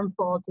be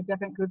harmful to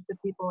different groups of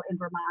people in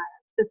Vermont,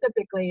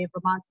 specifically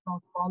Vermont's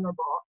most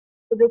vulnerable.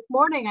 So this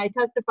morning I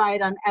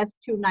testified on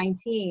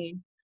S219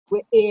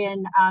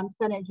 in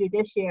Senate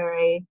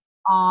Judiciary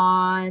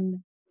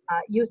on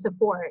use of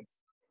force.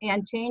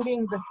 and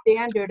changing the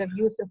standard of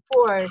use of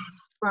force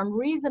from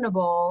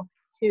reasonable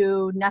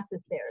to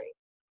necessary,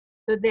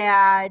 so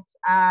that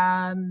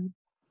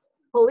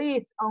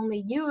police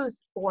only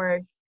use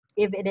force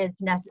if it is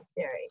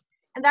necessary.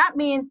 And that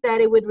means that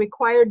it would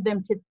require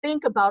them to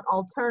think about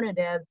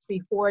alternatives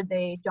before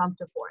they jump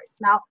to force.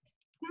 Now,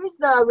 here's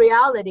the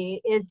reality,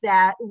 is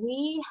that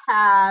we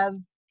have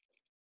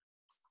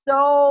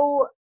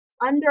so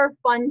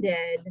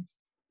underfunded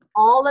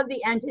all of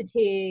the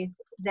entities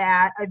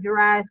that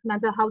address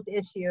mental health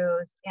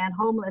issues and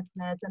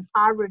homelessness and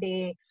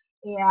poverty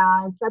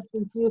and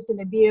substance use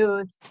and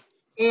abuse.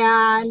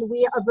 And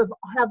we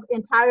have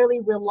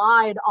entirely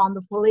relied on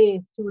the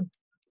police to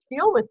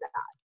deal with that.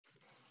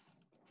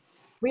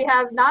 We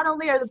have, not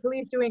only are the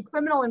police doing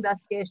criminal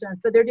investigations,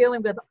 but they're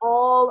dealing with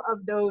all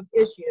of those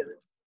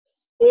issues.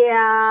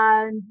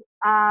 And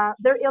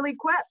they're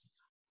ill-equipped.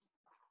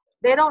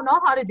 They don't know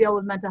how to deal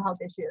with mental health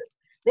issues.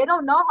 They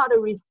don't know how to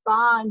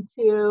respond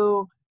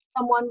to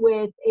someone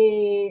with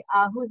a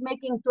who's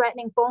making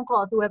threatening phone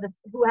calls who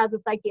has a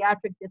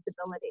psychiatric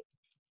disability.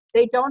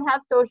 They don't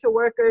have social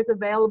workers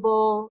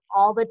available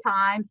all the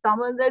time.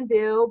 Some of them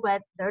do,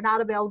 but they're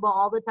not available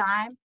all the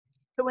time.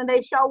 So when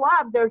they show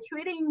up, they're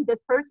treating this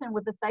person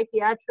with a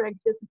psychiatric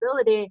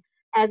disability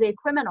as a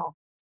criminal.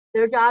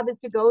 Their job is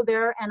to go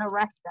there and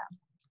arrest them.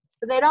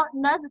 But they don't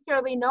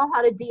necessarily know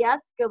how to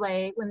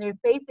de-escalate when they're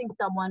facing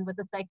someone with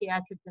a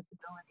psychiatric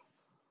disability.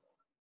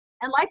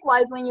 And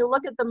likewise, when you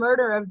look at the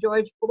murder of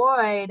George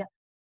Floyd,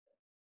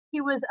 he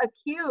was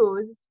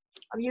accused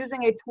of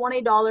using a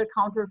 $20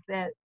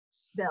 counterfeit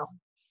bill.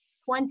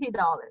 $20.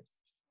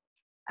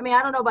 I mean,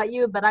 I don't know about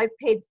you, but I've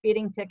paid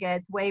speeding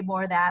tickets way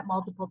more than that,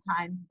 multiple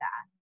times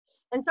that.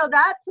 And so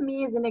that to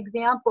me is an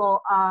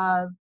example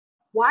of,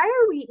 why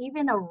are we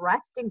even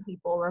arresting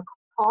people or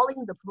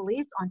calling the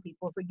police on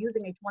people for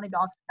using a $20?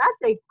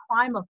 That's a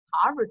crime of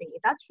poverty.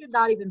 That should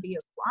not even be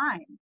a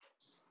crime.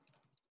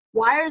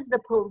 Why is the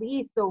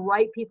police the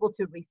right people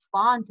to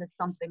respond to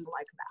something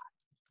like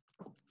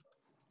that?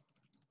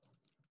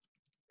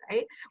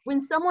 Right?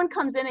 When someone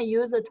comes in and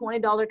uses a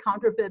 $20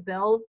 counterfeit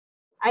bill,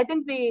 I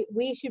think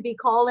we should be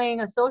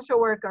calling a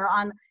social worker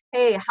on,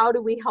 hey, how do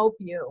we help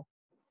you?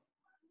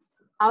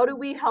 How do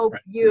we help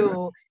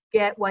you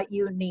get what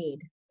you need?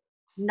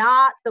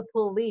 Not the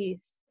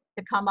police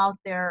to come out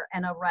there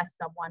and arrest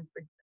someone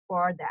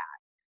for that.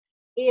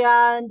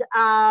 And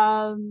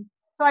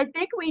so I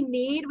think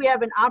we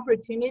have an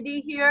opportunity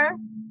here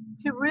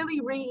to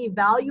really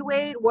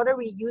reevaluate, what are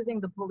we using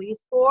the police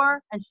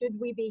for, and should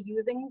we be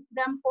using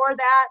them for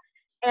that?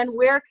 And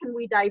where can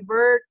we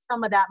divert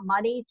some of that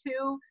money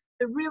to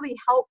really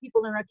help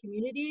people in our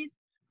communities,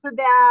 so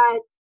that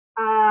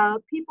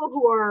people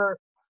who are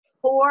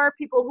poor,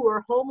 people who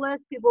are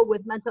homeless, people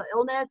with mental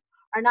illness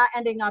are not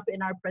ending up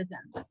in our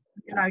prisons,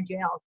 in our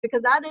jails,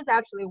 because that is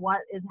actually what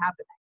is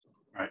happening.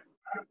 Right.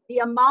 The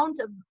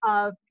amount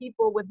of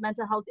people with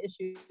mental health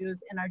issues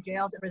in our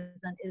jails and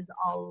prison is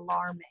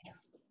alarming.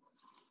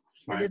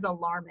 Right. It is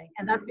alarming.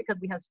 And that's because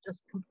we have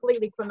just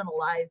completely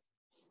criminalized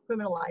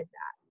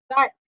that.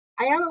 But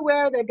I am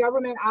aware that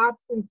Government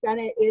Ops and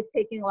Senate is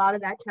taking a lot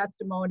of that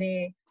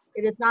testimony.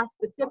 It is not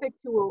specific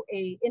to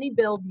any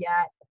bills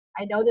yet.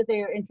 I know that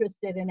they are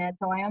interested in it,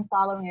 so I am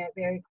following it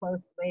very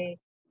closely.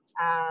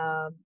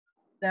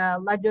 The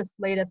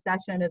legislative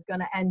session is going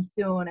to end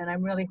soon, and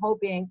I'm really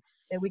hoping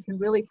that we can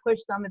really push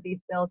some of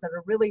these bills that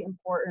are really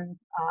important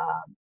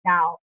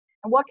now.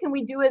 And what can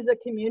we do as a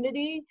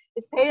community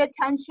is pay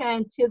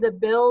attention to the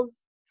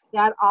bills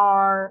that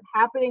are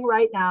happening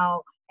right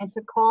now, and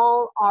to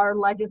call our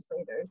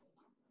legislators,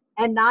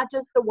 and not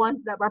just the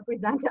ones that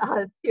represent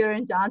us here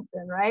in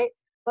Johnson, right?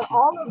 But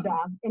all of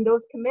them in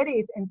those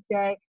committees, and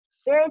say,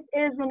 this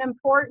is an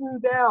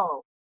important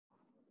bill.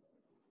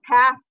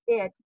 Pass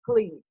it,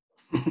 please.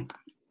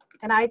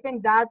 And I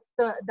think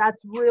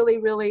that's really,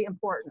 really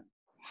important.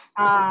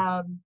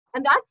 And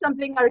that's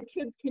something our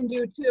kids can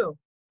do too,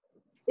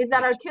 is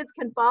that our kids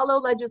can follow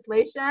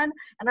legislation,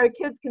 and our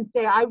kids can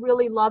say, I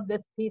really love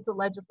this piece of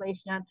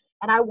legislation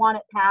and I want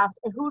it passed,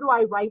 and who do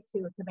I write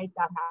to make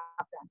that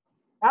happen?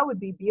 That would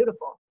be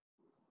beautiful.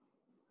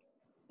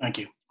 Thank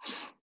you.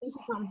 Thank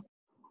you, Tom.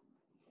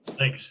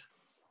 Thanks.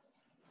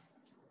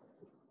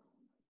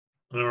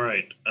 All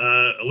right,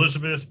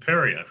 Elizabeth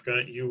Perry, I've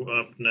got you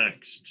up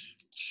next.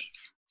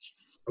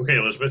 Okay,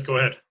 Elizabeth, go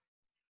ahead.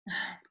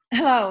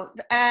 Hello,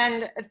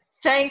 and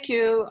thank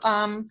you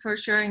for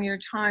sharing your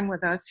time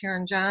with us here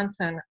in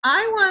Johnson.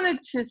 I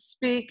wanted to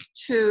speak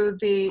to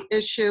the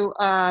issue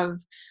of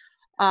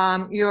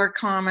your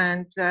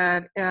comment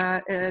that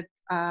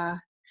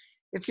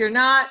if you're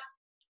not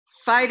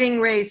fighting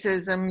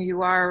racism,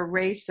 you are a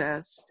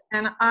racist.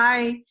 And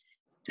I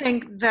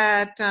think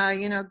that,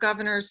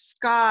 Governor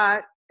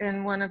Scott,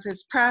 in one of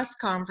his press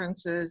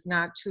conferences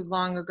not too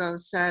long ago,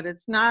 said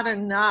it's not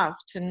enough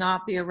to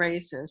not be a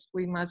racist.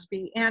 We must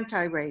be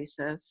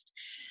anti-racist.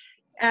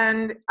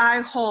 And I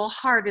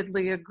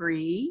wholeheartedly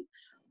agree.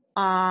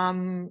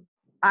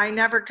 I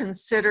never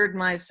considered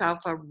myself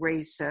a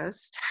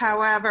racist.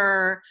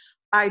 However,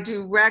 I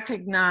do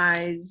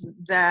recognize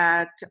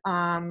that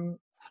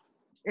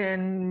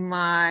in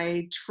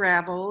my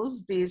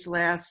travels these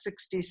last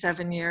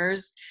 67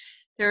 years,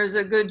 there's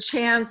a good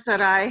chance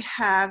that I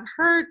have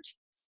hurt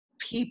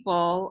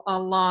people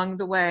along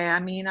the way. I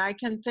mean, I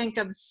can think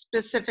of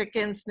specific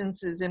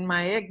instances in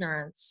my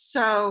ignorance.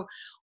 So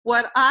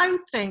what I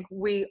think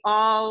we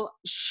all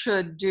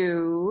should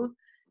do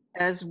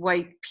as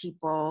white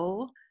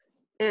people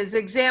is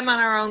examine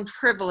our own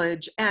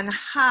privilege and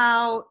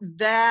how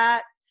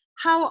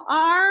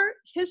our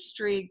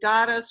history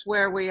got us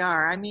where we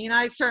are. I mean,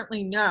 I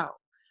certainly know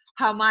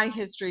how my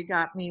history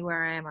got me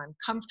where I am. I'm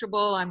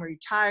comfortable, I'm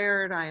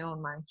retired, I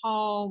own my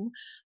home,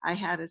 I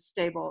had a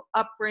stable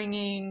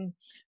upbringing,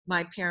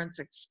 my parents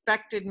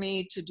expected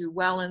me to do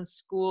well in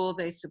school,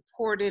 they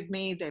supported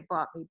me, they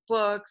bought me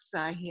books,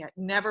 I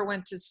never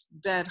went to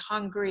bed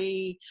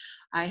hungry,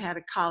 I had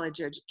a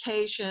college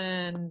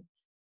education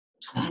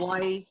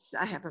twice,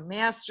 I have a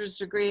master's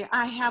degree,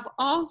 I have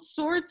all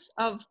sorts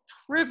of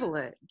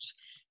privilege.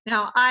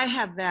 Now I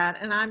have that,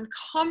 and I'm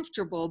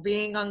comfortable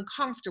being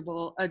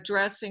uncomfortable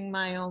addressing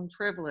my own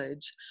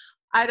privilege.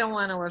 I don't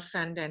want to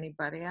offend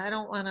anybody. I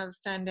don't want to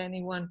offend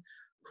anyone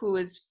who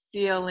is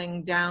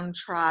feeling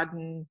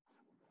downtrodden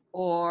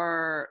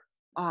or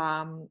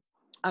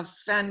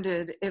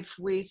offended if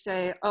we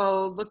say,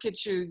 oh, look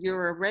at you,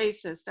 you're a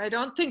racist. I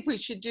don't think we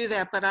should do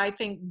that, but I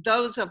think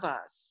those of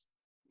us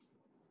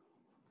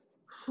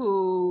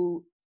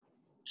who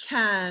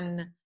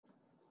can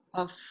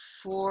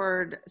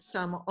afford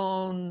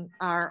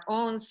our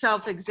own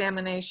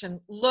self-examination,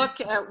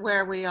 look at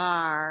where we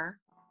are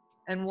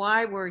and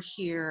why we're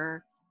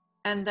here,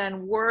 and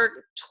then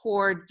work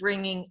toward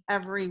bringing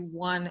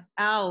everyone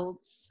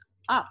else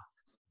up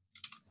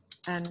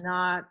and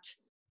not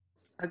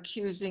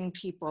accusing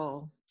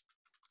people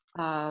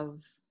of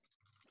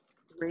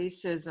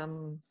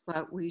racism,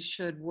 but we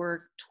should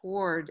work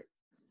toward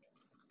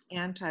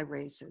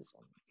anti-racism.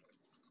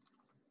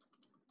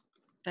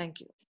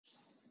 Thank you.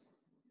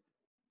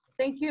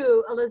 Thank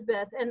you,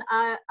 Elizabeth. And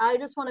I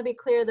just want to be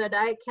clear that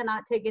I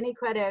cannot take any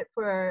credit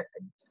for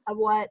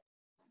what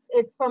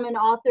it's from an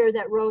author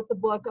that wrote the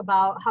book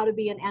about how to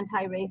be an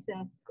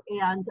anti-racist.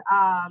 And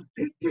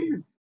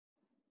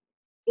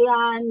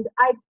and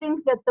I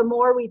think that the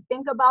more we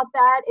think about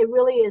that, it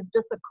really is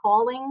just a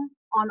calling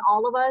on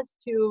all of us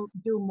to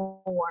do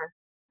more,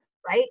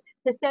 right?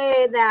 To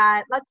say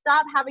that let's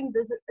stop having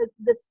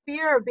this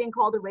fear of being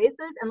called a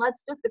racist, and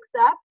let's just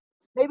accept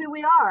maybe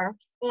we are,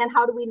 and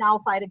how do we now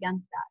fight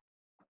against that?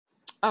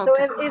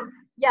 Okay.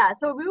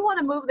 So if we want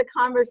to move the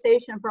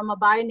conversation from a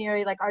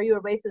binary, like, are you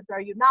a racist, or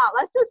are you not?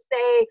 Let's just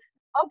say,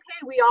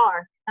 okay, we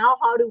are. Now,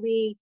 how do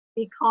we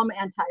become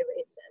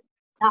anti-racist?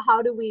 Now,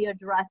 how do we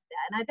address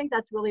that? And I think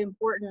that's really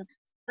important.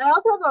 And I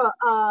also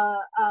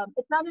have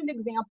it's not an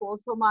example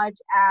so much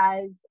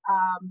as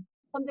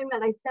something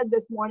that I said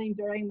this morning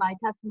during my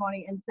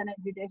testimony in Senate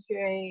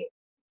Judiciary,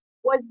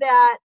 was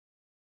that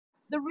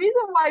the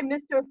reason why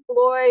Mr.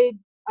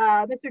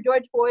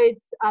 George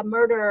Floyd's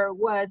murder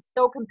was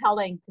so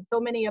compelling to so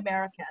many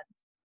Americans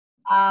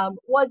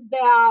was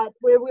that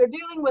we're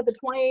dealing with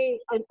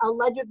an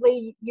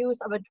allegedly use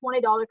of a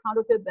 $20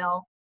 counterfeit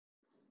bill.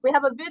 We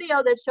have a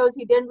video that shows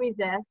he didn't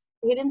resist.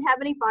 He didn't have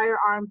any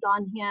firearms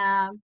on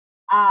him.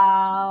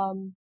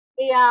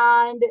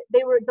 And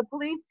the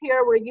police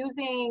here were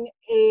using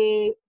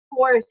a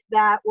force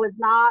that was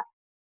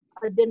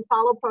didn't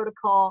follow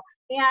protocol.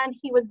 And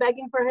he was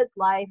begging for his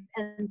life,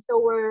 and so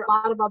were a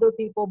lot of other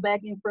people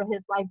begging for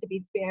his life to be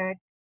spared.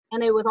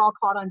 And it was all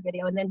caught on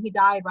video, and then he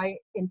died right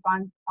in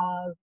front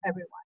of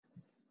everyone.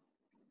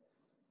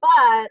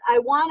 But I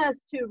want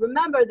us to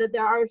remember that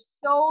there are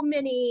so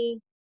many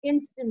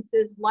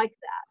instances like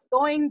that,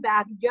 going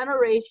back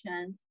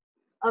generations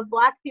of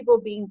Black people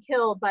being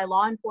killed by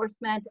law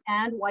enforcement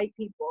and white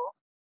people.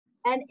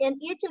 And in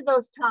each of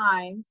those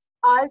times,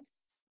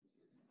 us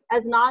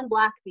as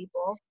non-Black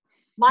people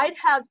might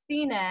have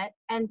seen it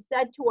and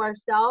said to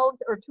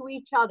ourselves or to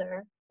each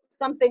other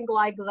something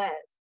like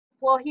this: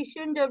 well, he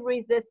shouldn't have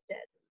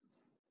resisted.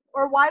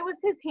 Or why was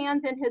his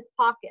hands in his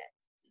pockets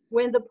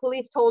when the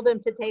police told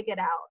him to take it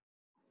out?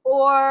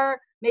 Or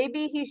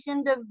maybe he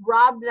shouldn't have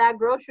robbed that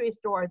grocery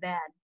store then.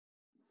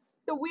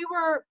 So we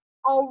were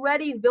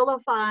already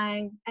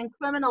vilifying and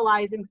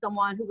criminalizing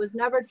someone who was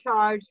never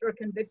charged or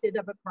convicted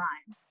of a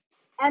crime.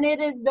 And it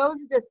is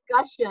those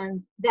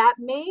discussions that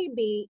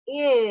maybe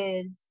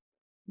is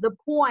the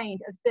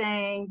point of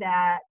saying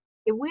that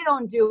if we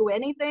don't do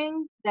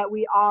anything, that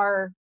we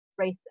are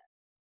racist.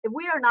 If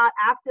we are not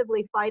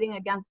actively fighting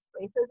against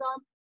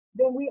racism,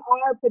 then we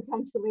are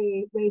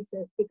potentially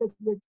racist because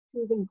we're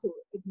choosing to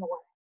ignore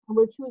it. And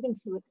we're choosing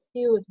to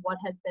excuse what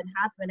has been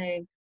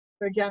happening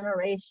for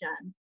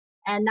generations.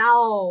 And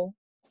now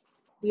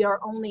we are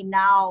only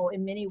now,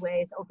 in many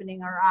ways,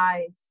 opening our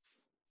eyes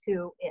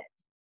to it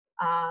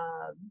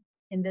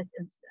in this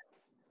instance.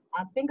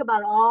 Think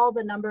about all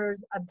the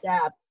numbers of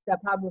deaths that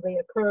probably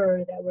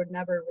occurred that were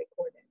never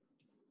recorded.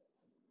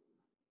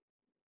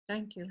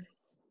 Thank you.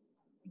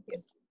 Thank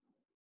you.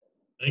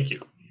 Thank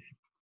you.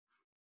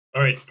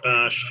 All right,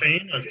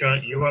 Shane, I've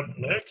got you up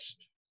next.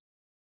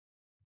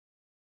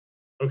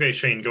 Okay,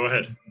 Shane, go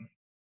ahead.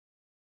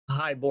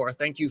 Hi, Bor.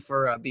 Thank you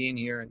for being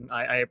here, and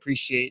I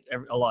appreciate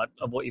a lot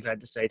of what you've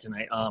had to say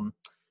tonight.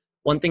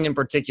 One thing in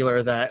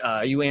particular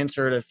that you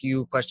answered a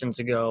few questions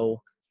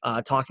ago,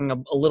 talking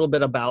a little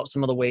bit about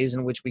some of the ways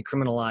in which we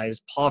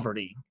criminalize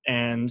poverty,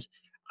 and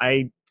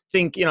I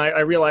think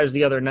I realized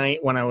the other night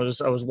when I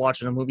was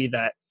watching a movie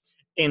that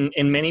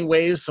in many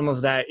ways some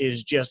of that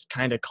is just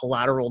kind of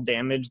collateral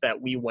damage that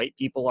we white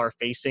people are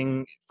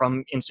facing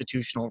from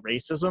institutional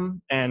racism,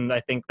 and I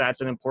think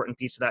that's an important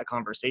piece of that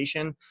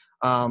conversation.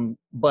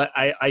 But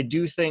I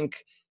do think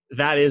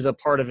that is a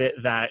part of it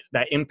that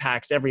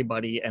impacts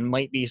everybody and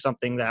might be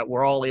something that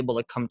we're all able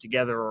to come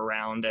together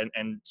around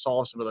and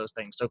solve some of those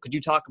things. So could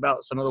you talk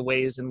about some of the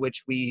ways in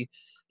which we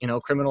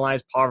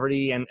criminalize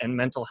poverty and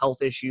mental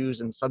health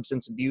issues and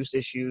substance abuse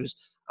issues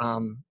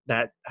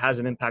that has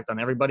an impact on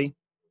everybody?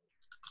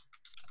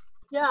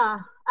 Yeah,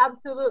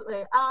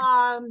 absolutely.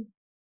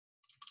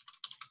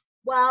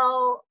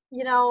 Well,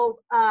 the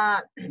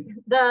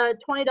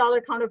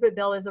 $20 counterfeit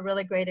bill is a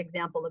really great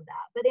example of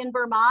that. But in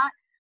Vermont,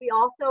 we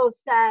also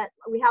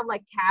we have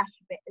like cash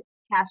bail,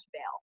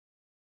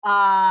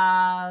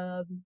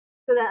 so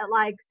that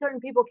like certain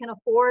people can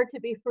afford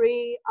to be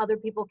free, other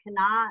people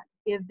cannot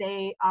if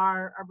they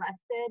are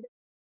arrested.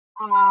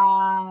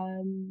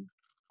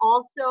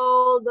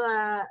 Also,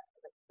 the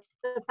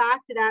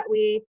fact that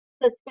we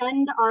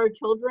suspend our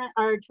children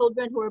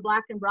who are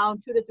Black and brown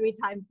 2 to 3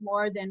 times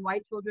more than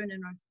white children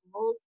in our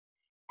schools,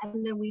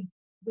 and then we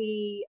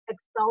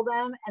expel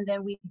them, and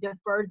then we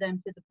defer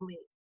them to the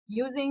police.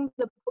 Using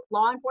the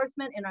law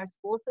enforcement in our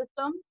school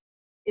system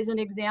is an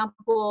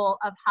example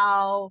of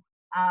how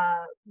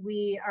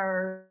we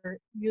are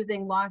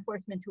using law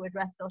enforcement to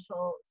address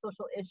social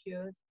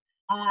issues,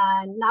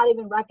 and not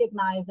even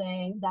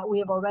recognizing that we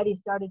have already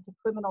started to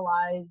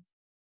criminalize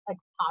like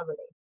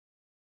poverty,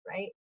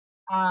 right?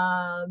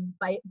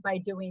 By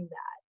doing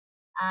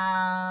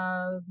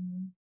that.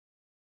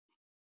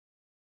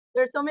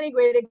 There's so many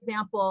great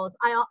examples.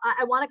 I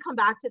want to come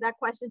back to that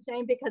question,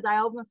 Shane, because I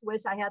almost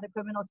wish I had the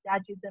criminal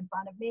statutes in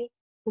front of me,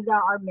 because there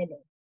are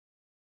many.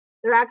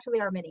 There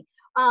actually are many.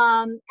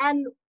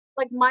 And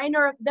like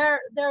there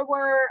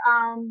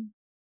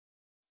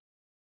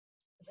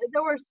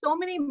were so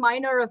many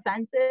minor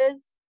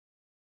offenses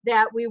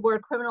that we were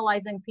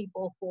criminalizing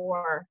people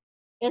for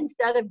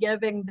instead of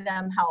giving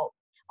them help.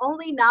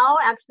 Only now,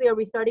 actually, are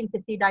we starting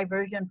to see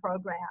diversion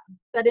programs.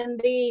 But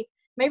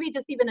maybe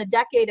just even a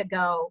decade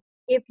ago,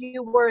 if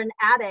you were an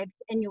addict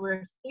and you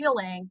were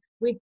stealing,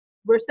 we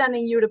were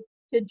sending you to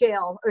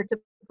jail or to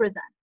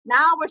prison.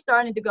 Now we're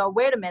starting to go,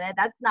 wait a minute,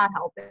 that's not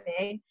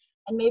helping.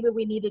 And maybe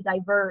we need to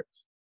divert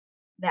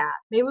that.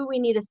 Maybe we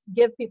need to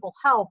give people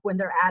help when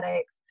they're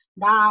addicts,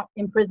 not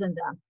imprison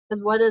them.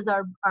 Because what does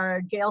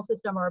our jail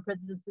system or our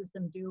prison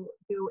system do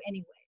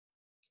anyway?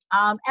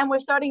 And we're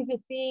starting to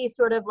see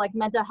sort of like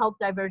mental health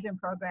diversion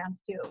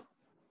programs too.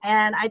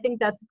 And I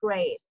think that's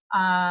great.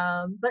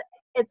 But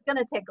it's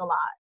gonna take a lot.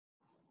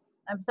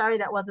 I'm sorry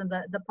that wasn't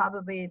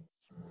probably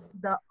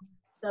the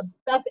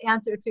best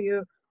answer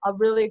to a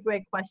really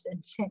great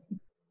question, Shane.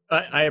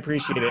 I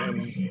appreciate it,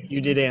 and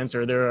you did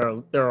answer.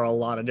 There are a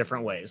lot of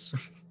different ways.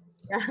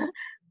 Yeah.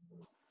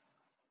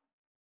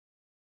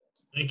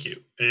 Thank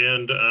you.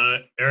 And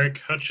Eric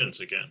Hutchins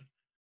again.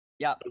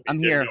 Yeah, Okay, I'm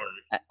here,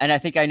 and I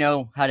think I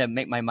know how to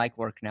make my mic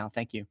work now.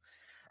 Thank you.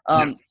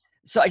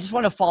 So I just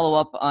want to follow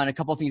up on a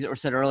couple of things that were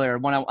said earlier. I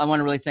want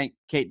to really thank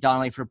Kate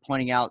Donnelly for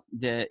pointing out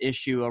the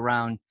issue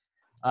around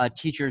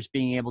teachers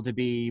being able to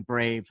be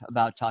brave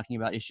about talking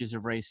about issues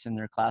of race in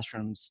their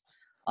classrooms.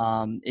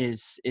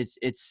 It's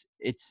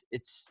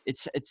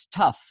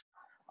tough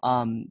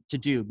to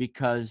do,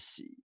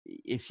 because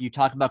if you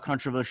talk about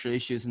controversial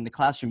issues in the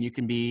classroom, you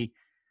can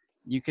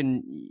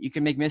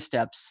make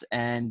missteps,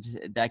 and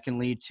that can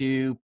lead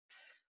to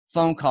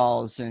phone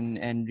calls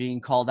and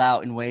being called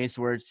out in ways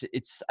where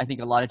it's I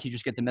think a lot of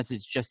teachers get the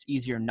message just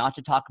easier not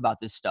to talk about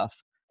this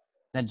stuff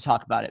than to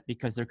talk about it,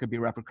 because there could be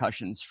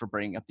repercussions for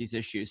bringing up these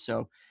issues.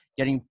 So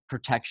getting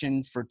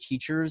protection for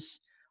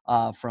teachers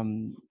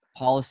from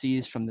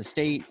policies from the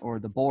state or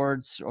the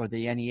boards or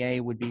the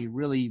NEA would be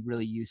really,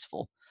 really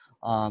useful,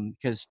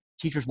 because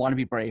teachers want to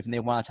be brave and they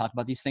want to talk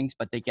about these things,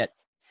 but they get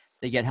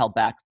held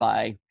back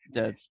by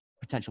the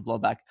potential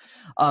blowback.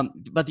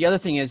 But the other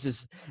thing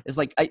is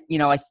like,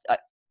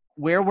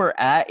 where we're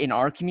at in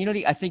our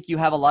community, I think you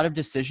have a lot of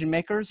decision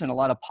makers and a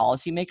lot of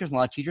policy makers and a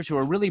lot of teachers who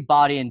are really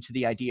bought into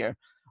the idea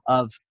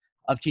of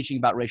teaching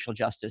about racial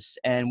justice,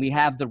 and we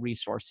have the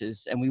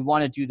resources and we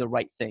want to do the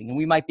right thing, and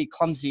we might be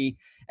clumsy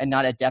and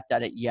not adept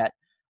at it yet,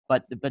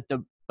 but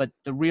the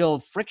real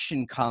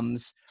friction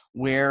comes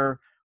where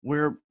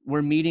we're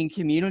meeting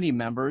community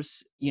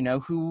members,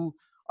 who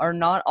are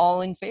not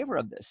all in favor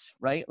of this,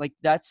 right? Like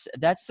that's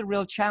the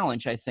real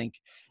challenge, I think,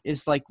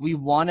 is like we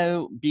want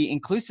to be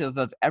inclusive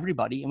of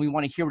everybody and we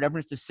want to hear what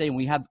everyone has to say, and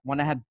we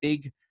want to have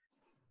big,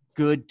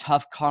 good,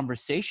 tough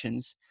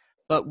conversations.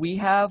 But we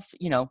have,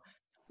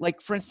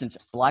 like for instance,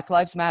 Black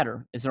Lives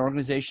Matter is an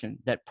organization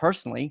that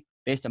personally,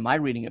 based on my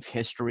reading of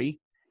history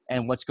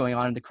and what's going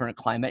on in the current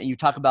climate, and you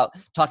talking about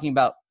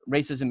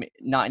racism,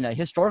 not in a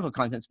historical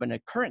context, but in a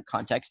current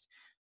context,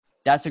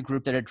 that's a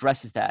group that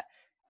addresses that.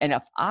 And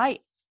if I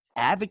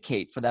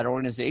advocate for that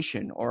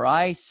organization, or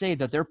I say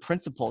that their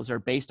principles are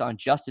based on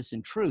justice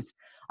and truth,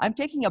 I'm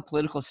taking a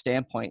political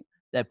standpoint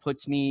that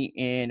puts me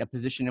in a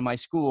position in my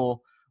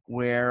school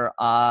where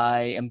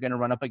I am going to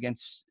run up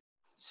against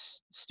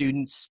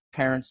students,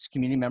 parents,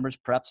 community members,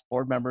 perhaps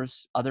board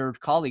members, other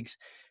colleagues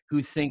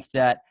who think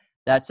that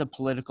that's a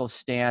political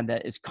stand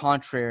that is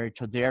contrary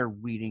to their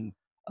reading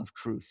of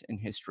truth and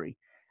history.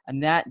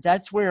 And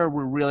that's where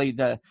we're really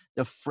the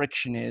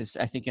friction is,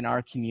 I think, in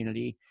our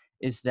community,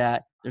 is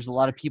that there's a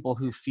lot of people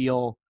who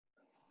feel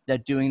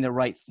that doing the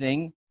right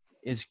thing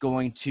is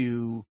going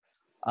to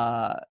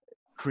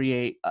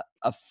create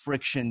a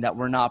friction that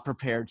we're not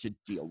prepared to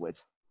deal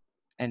with.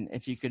 And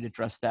if you could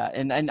address that.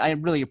 And I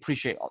really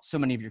appreciate so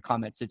many of your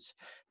comments.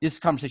 This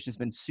conversation has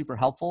been super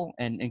helpful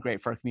and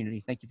great for our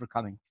community. Thank you for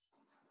coming.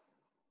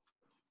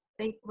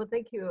 Thank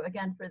you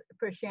again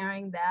for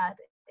sharing that.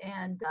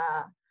 And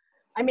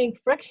I mean,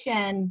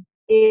 friction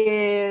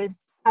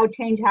is how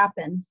change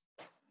happens.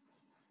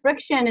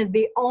 Friction is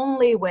the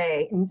only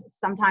way, and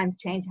sometimes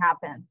change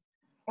happens.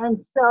 And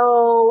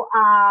so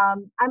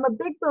I'm a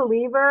big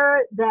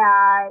believer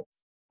that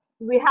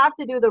we have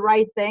to do the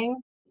right thing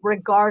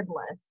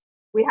regardless.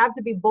 We have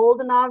to be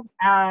bold enough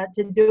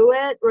to do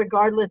it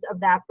regardless of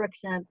that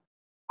friction.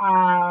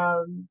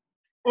 And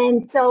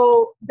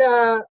so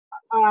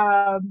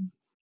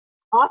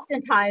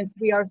oftentimes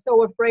we are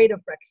so afraid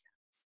of friction.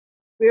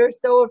 We are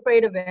so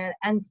afraid of it.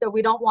 And so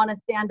we don't want to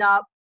stand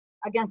up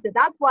against it.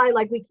 That's why,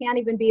 like, we can't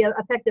even be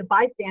effective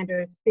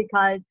bystanders,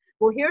 because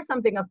we'll hear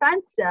something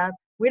offensive,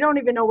 we don't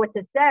even know what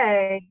to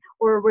say,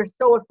 or we're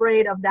so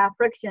afraid of that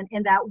friction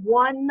in that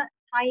one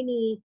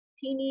teeny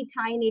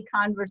tiny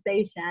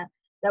conversation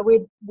that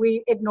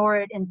we ignore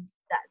it instead.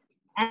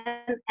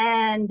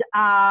 And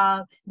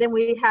then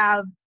we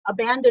have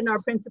abandoned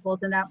our principles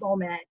in that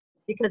moment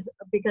because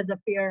of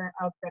fear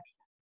of friction.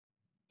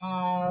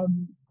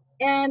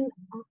 And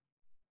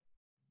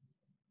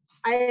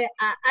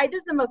I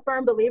just am a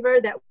firm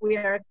believer that we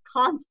are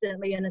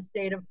constantly in a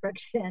state of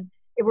friction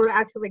if we're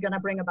actually going to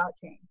bring about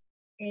change,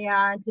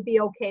 and to be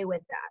okay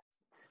with that.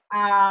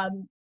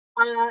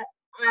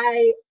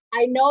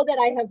 I know that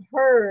I have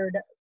heard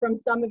from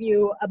some of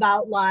you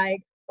about,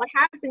 like, what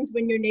happens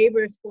when your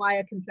neighbors fly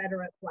a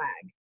Confederate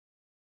flag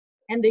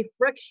and the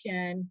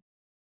friction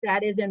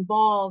that is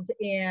involved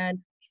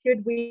in,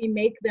 should we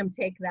make them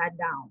take that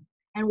down?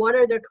 And what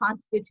are their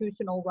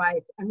constitutional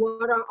rights? And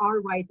what are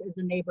our rights as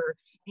a neighbor?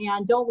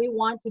 And don't we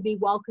want to be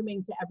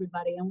welcoming to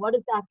everybody? And what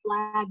does that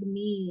flag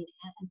mean?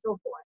 And so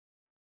forth.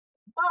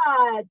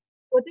 But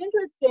what's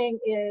interesting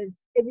is,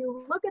 if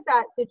you look at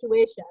that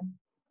situation,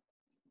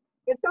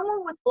 if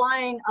someone was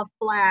flying a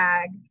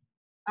flag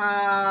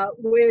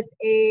with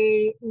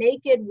a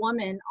naked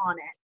woman on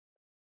it,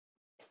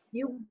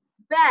 you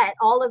bet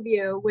all of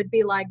you would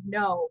be like,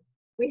 no,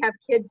 we have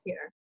kids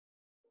here.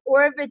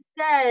 Or if it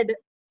said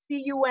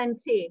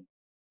CUNT,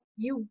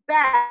 you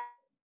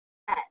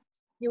bet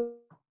you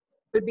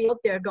would be out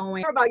there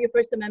going about your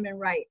First Amendment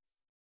rights.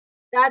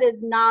 That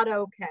is not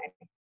okay.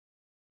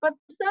 But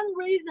for some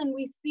reason,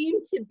 we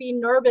seem to be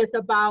nervous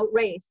about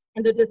race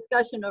and the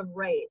discussion of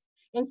race.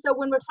 And so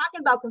when we're talking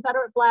about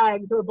Confederate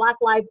flags or Black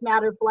Lives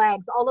Matter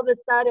flags, all of a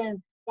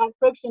sudden that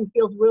friction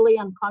feels really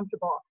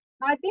uncomfortable.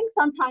 And I think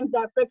sometimes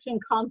that friction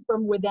comes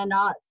from within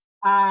us,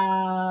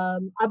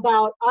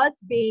 about us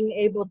being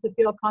able to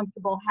feel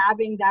comfortable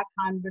having that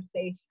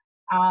conversation,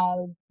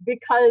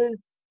 because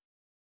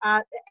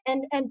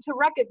and to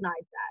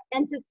recognize that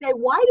and to say,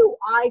 why do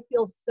I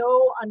feel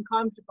so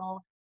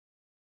uncomfortable?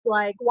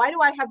 Like, why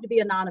do I have to be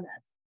anonymous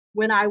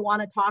when I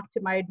want to talk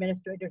to my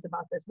administrators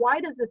about this?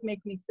 Why does this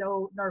make me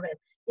so nervous?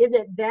 Is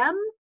it them?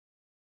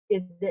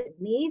 Is it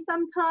me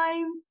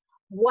sometimes?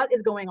 What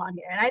is going on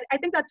here? And I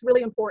think that's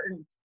really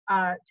important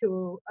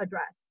to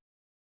address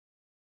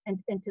and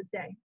to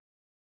say.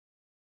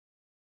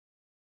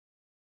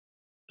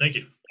 Thank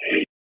you.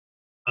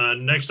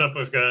 Next up,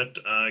 we've got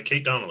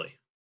Kate Donnelly.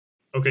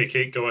 Okay,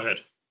 Kate, go ahead.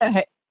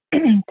 Okay,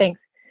 thanks.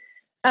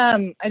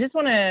 I just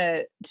want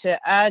to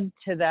add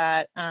to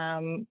that,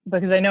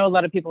 because I know a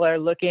lot of people are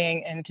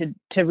looking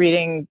into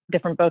reading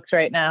different books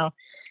right now,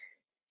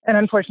 and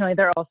unfortunately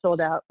they're all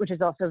sold out, which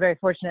is also very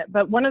fortunate.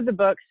 But one of the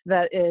books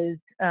that is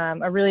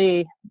a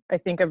really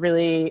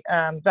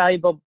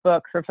valuable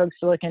book for folks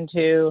to look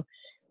into,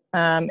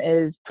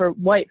 is for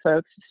white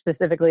folks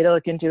specifically to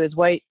look into, is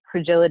white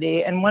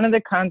fragility. And one of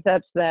the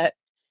concepts that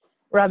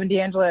Robin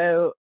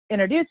DiAngelo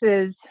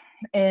introduces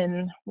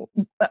in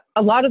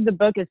a lot of the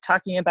book is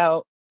talking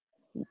about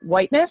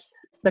whiteness,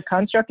 the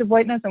construct of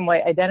whiteness and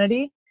white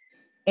identity,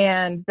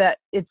 and that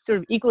it's sort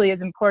of equally as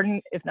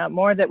important, if not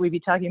more, that we be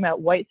talking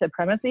about white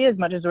supremacy as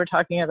much as we're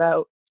talking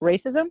about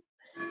racism.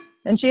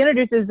 And she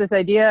introduces this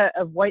idea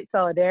of white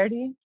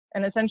solidarity,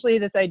 and essentially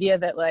this idea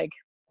that, like,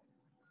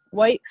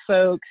 white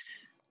folks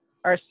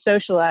are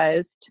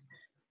socialized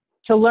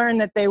to learn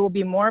that they will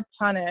be more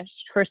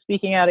punished for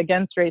speaking out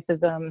against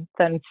racism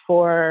than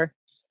for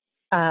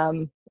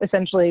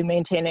essentially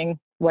maintaining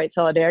white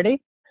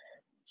solidarity.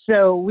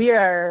 So we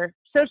are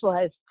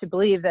socialized to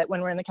believe that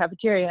when we're in the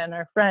cafeteria and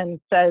our friend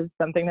says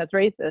something that's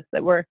racist,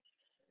 that we're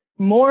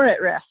more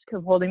at risk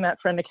of holding that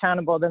friend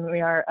accountable than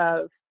we are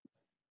of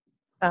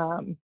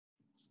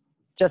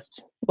just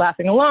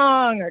laughing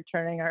along or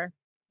turning our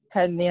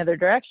head in the other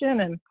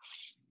direction. And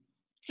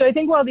so I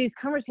think while these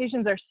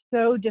conversations are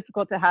so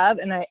difficult to have,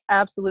 and I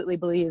absolutely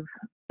believe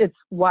it's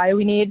why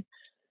we need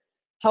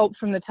help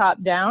from the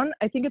top down,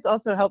 I think it's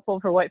also helpful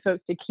for white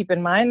folks to keep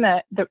in mind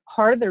that the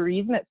part of the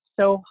reason it's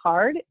so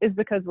hard is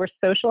because we're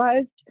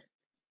socialized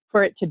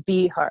for it to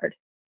be hard.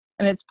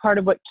 And it's part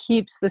of what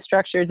keeps the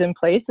structures in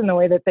place in the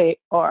way that they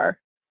are.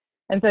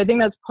 And so I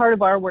think that's part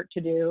of our work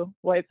to do,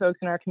 white folks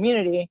in our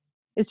community,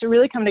 is to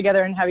really come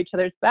together and have each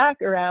other's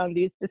back around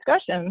these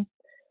discussions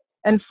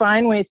and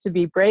find ways to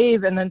be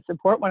brave and then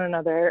support one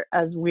another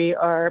as we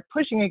are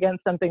pushing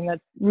against something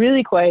that's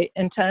really quite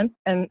intense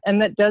and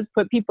that does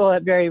put people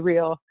at very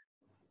real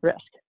risk.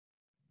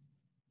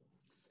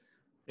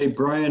 Hey,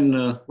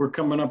 Brian, we're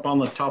coming up on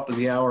the top of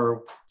the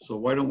hour, so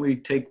why don't we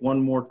take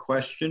one more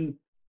question,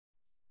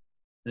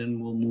 then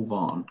we'll move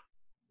on.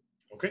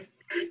 Okay.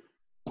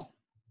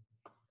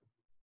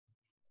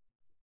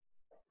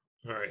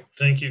 All right,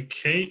 thank you,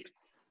 Kate.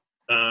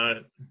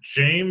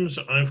 James,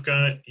 I've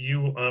got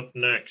you up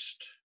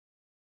next.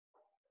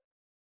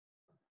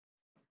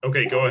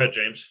 Okay, go ahead,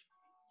 James.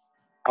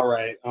 All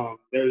right.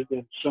 There's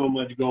been so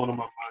much going on in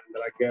my mind that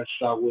I guess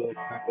I will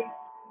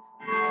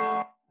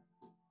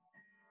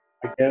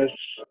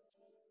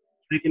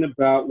thinking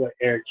about what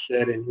Eric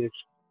said in his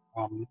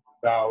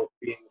about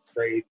being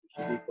afraid to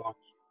speak on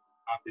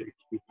topics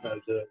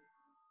because of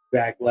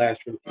backlash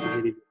from the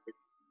community.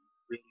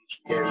 Really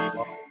scary. You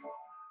know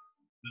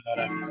what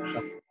I mean?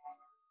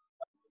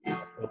 I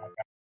feel like I have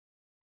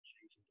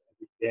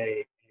every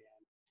day.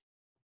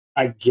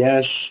 And I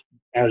guess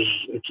as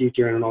a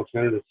teacher in an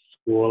alternative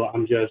school,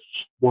 I'm just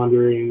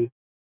wondering,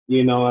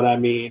 you know what I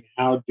mean?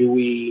 How do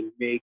we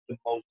make the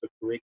most of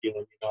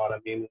curriculum? You know what I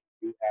mean? When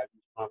we have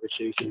these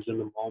conversations in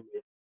the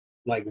moment,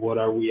 like what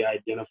are we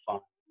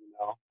identifying? You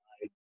know,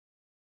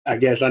 I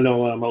guess I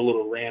know I'm a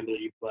little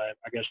rambly, but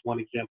I guess one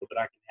example that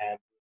I can have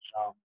is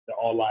the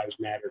All Lives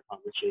Matter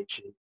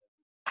conversation.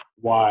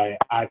 Why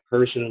I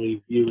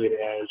personally view it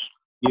as,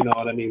 you know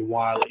what I mean,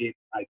 while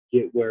I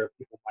get where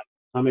people might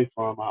be coming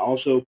from, I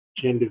also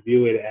tend to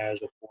view it as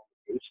a form of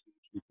hate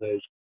speech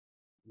because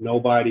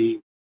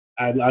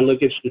I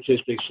look at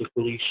statistics of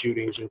police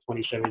shootings in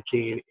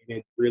 2017, and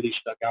it really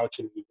stuck out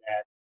to me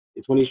that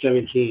in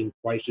 2017,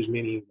 twice as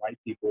many white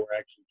people were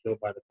actually killed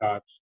by the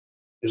cops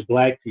as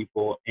black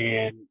people,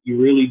 and you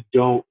really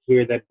don't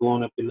hear that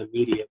blown up in the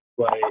media,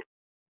 but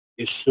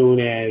as soon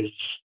as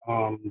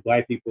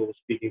black people are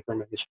speaking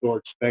from a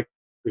historic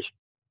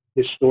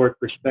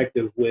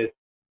perspective with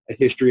a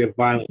history of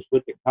violence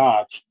with the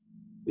cops,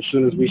 as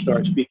soon as we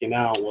start speaking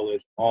out, well,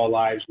 it's all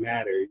lives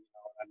matter, you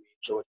know what I mean?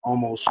 So it's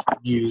almost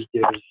used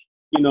as,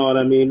 you know what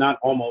I mean? Not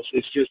almost,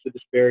 it's just a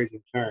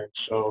disparaging term.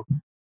 So,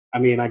 I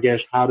mean, I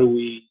guess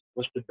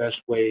what's the best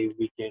way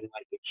we can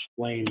like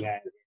explain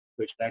that and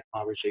push that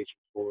conversation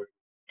forward?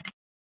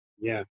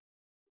 Yeah.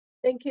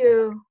 Thank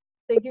you.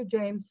 Thank you,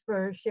 James,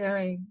 for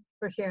sharing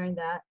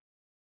that.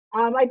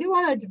 I do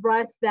want to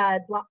address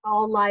that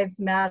all lives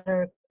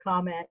matter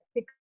comment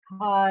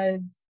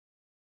because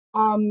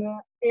and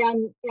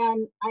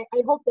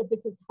I hope that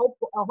this is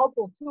a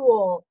helpful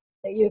tool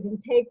that you can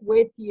take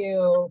with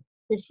you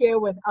to share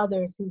with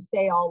others who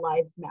say all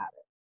lives matter.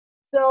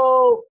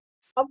 So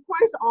of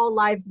course all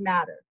lives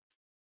matter.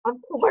 Of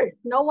course,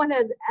 no one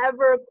has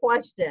ever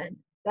questioned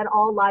that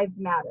all lives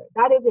matter.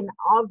 That is an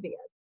obvious.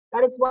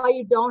 That is why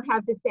you don't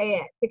have to say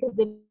it, because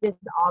it is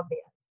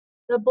obvious.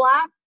 The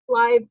Black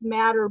Lives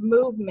Matter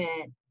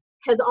movement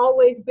has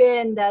always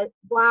been that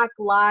Black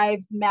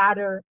lives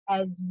matter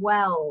as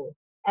well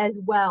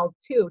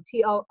too,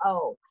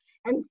 T-O-O.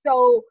 And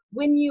so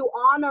when you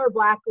honor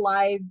Black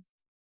Lives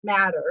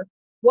Matter,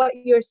 what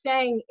you're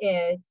saying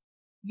is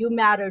you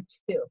matter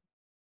too.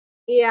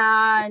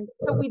 And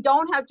so we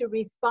don't have to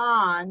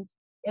respond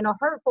in a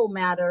hurtful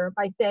manner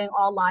by saying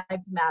all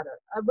lives matter.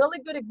 A really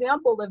good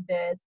example of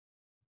this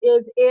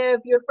is if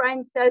your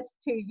friend says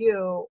to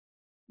you,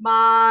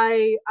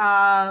 my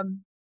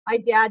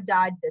dad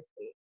died this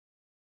week.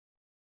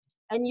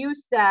 And you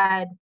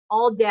said,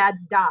 all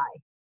dads die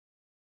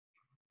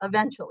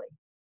eventually.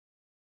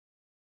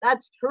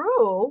 That's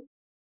true,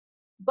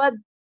 but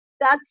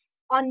that's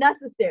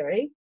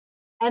unnecessary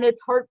and it's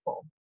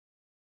hurtful.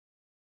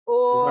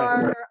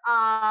 Or,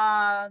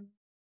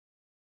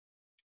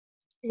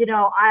 you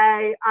know,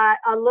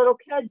 a little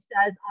kid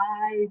says,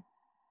 I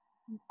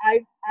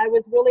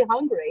was really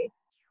hungry.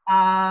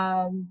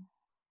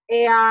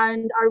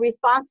 And our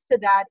response to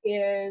that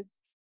is,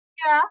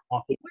 yeah,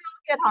 we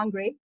all get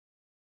hungry.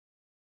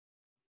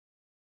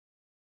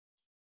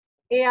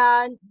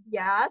 And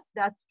yes,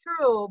 that's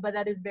true, but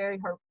that is very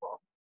hurtful.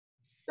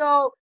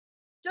 So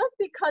just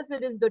because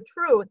it is the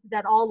truth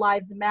that all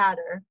lives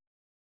matter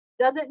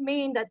doesn't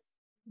mean that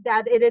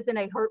it isn't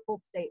a hurtful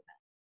statement.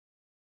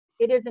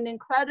 It is an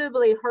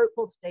incredibly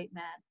hurtful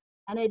statement,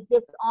 and it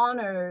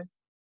dishonors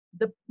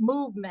the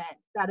movement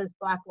that is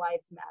Black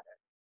Lives Matter.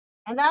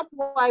 And that's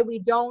why we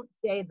don't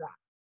say that.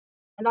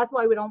 And that's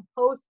why we don't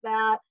post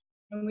that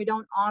and we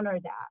don't honor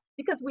that,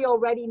 because we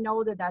already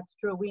know that that's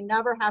true. We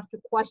never have to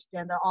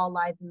question that all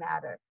lives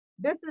matter.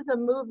 This is a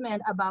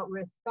movement about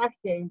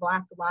respecting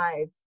Black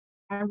lives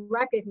and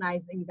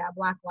recognizing that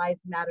Black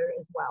lives matter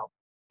as well.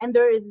 And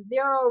there is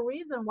zero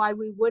reason why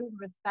we wouldn't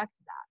respect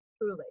that,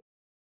 truly.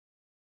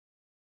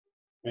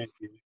 Thank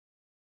you.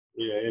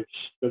 Yeah, it's,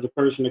 as a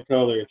person of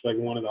color, it's like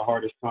one of the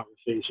hardest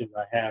conversations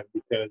I have,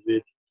 because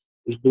it's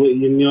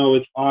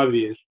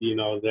obvious,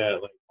 that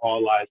like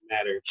all lives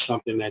matter. It's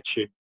something that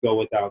should go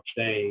without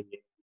saying.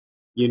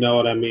 You know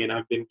what I mean?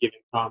 I've been given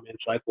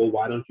comments like, well,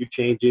 why don't you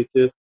change it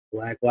to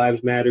Black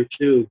Lives Matter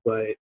too?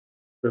 But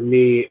for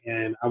me,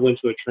 and I went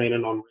to a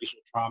training on racial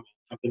trauma,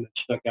 something that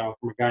stuck out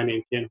from a guy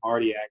named Ken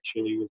Hardy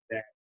actually was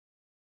that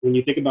when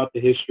you think about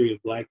the history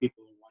of Black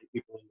people and white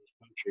people in this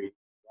country,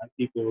 Black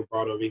people were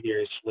brought over here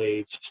as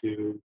slaves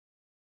to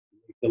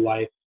make the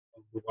life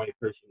of the white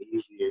person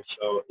easier.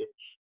 So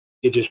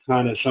it just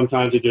kind of,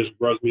 sometimes it just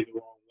rubs me the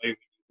wrong way when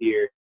you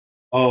hear,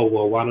 oh,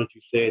 well, why don't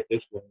you say it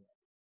this way?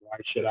 Why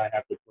should I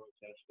have to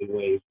protest in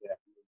ways that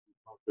make you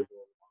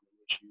comfortable on an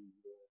issue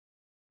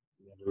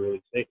you never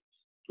really face?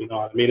 You know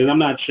what I mean? And I'm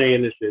not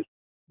saying this is,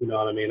 you know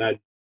what I mean?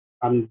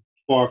 I'm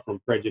far from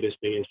prejudiced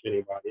against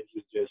anybody. This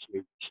is just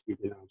me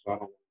speaking out, so I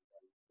don't want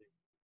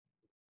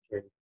to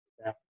say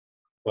that.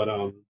 But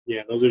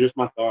yeah, those are just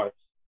my thoughts.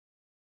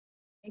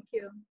 Thank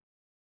you.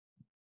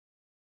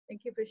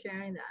 Thank you for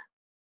sharing that.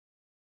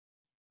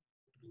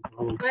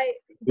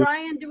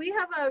 Brian,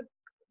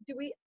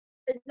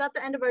 is that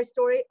the end of our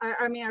story?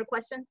 Our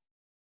questions?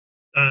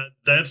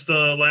 That's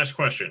the last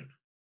question.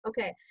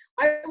 Okay.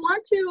 I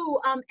want to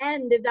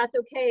end, if that's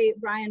okay,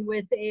 Brian,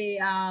 with a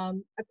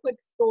quick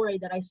story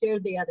that I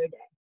shared the other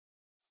day.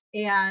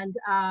 And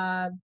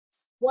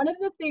one of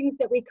the things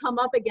that we come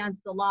up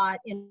against a lot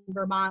in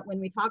Vermont when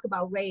we talk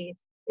about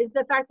race is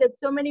the fact that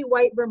so many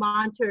white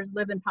Vermonters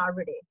live in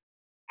poverty.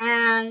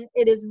 And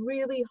it is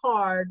really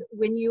hard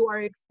when you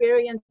are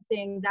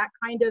experiencing that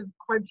kind of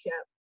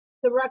hardship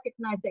to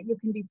recognize that you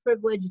can be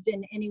privileged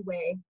in any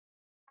way.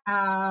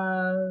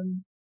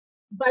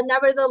 But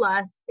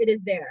nevertheless, it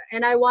is there.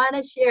 And I want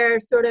to share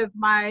sort of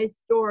my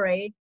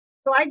story.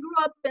 So I grew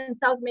up in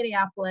South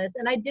Minneapolis,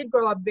 and I did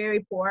grow up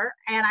very poor,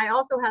 and I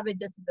also have a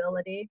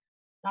disability.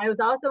 I was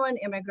also an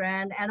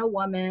immigrant and a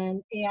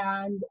woman,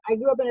 and I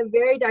grew up in a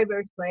very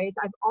diverse place.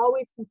 I've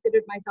always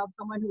considered myself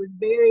someone who was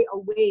very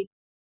awake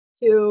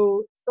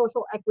to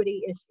social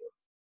equity issues.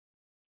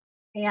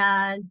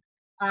 And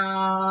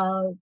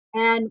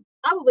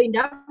probably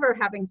never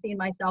having seen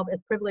myself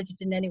as privileged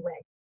in any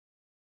way.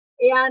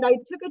 And I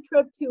took a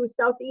trip to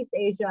Southeast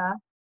Asia,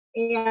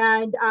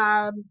 and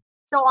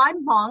so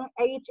I'm Hmong,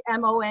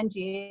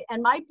 H-M-O-N-G,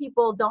 and my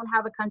people don't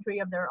have a country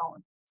of their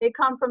own. They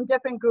come from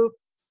different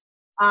groups.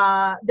 There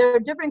are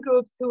different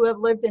groups who have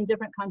lived in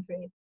different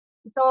countries.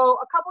 So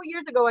a couple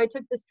years ago, I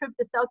took this trip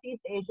to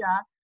Southeast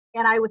Asia,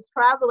 and I was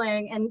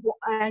traveling and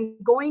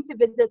going to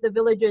visit the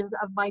villages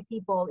of my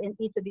people in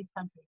each of these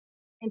countries,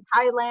 in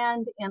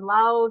Thailand, in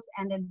Laos,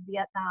 and in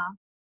Vietnam.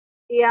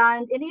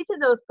 And in each of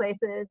those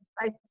places,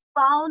 I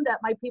found that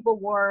my people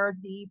were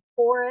the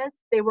poorest.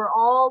 They were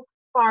all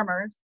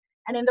farmers.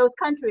 And in those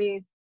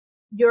countries,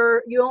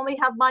 you only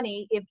have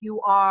money if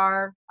you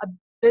are a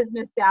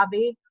business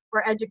savvy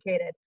or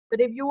educated.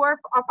 But if you are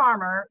a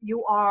farmer,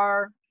 you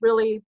are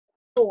really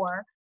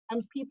poor.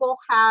 And people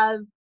have,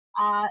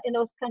 in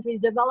those countries,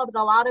 developed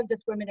a lot of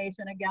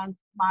discrimination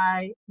against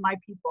my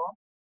people.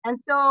 And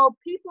so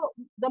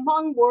the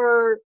Hmong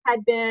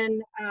had been,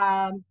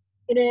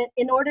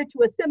 in order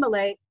to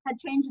assimilate, had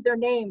changed their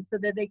names so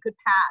that they could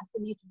pass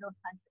in each of those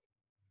countries.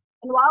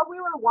 And while we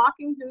were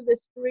walking through the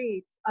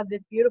streets of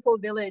this beautiful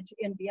village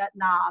in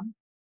Vietnam,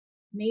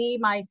 me,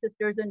 my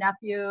sisters and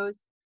nephews,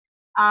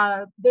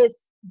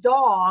 this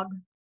dog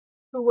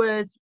who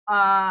was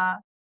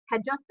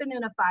had just been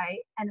in a fight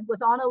and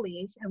was on a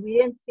leash, and we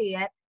didn't see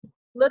it,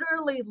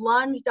 literally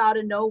lunged out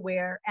of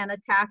nowhere and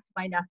attacked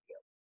my nephew.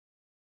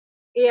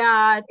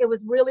 And it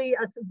was really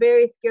a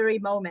very scary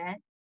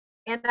moment.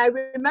 And I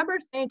remember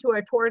saying to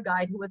our tour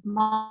guide, who was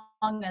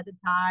Hmong at the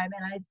time,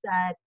 and I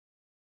said,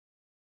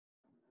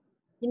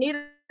 you need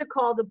to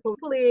call the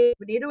police.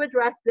 We need to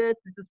address this.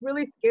 This is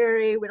really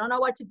scary. We don't know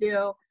what to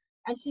do.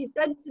 And she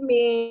said to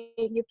me,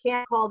 you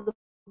can't call the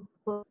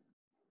police.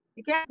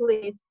 You can't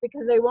police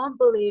because they won't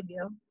believe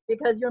you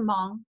because you're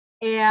Hmong,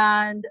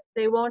 and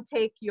they won't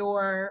take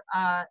your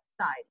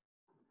side.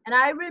 And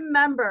I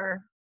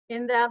remember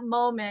in that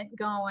moment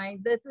going,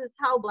 this is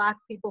how Black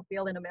people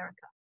feel in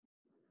America.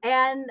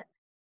 And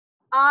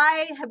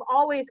I have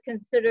always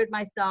considered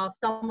myself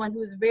someone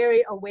who's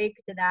very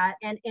awake to that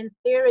and in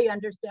theory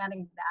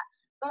understanding that.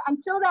 But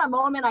until that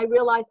moment, I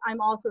realized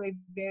I'm also a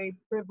very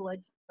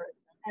privileged person.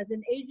 As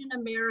an Asian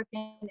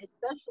American,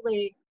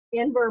 especially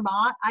in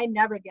Vermont, I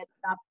never get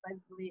stopped by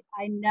the police.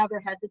 I never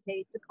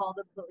hesitate to call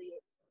the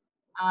police.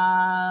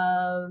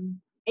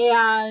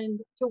 and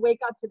to wake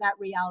up to that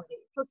reality.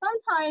 So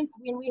sometimes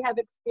when we have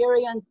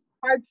experienced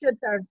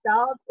hardships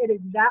ourselves, it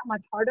is that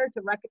much harder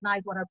to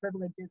recognize what our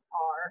privileges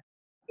are.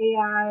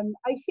 And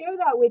I share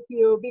that with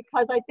you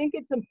because I think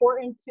it's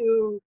important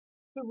to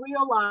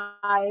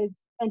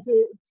realize and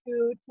to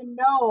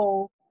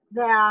know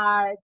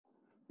that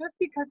just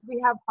because we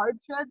have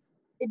hardships,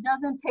 it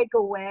doesn't take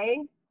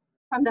away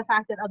from the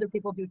fact that other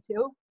people do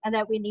too, and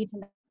that we need to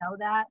know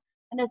that.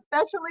 And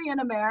especially in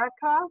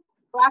America,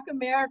 Black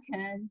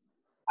Americans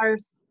are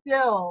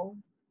still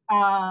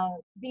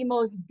the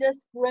most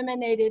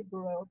discriminated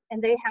group,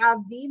 and they have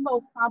the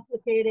most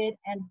complicated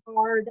and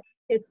hard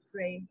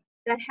history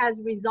that has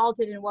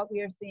resulted in what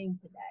we are seeing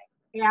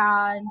today.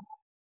 And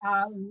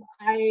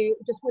I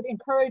just would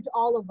encourage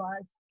all of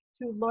us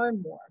to learn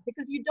more,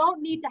 because you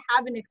don't need to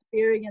have an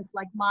experience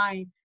like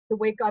mine to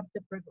wake up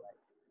to privilege.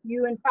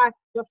 You, in fact,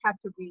 just have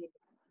to read.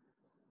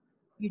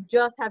 You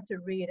just have to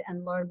read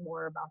and learn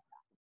more about that.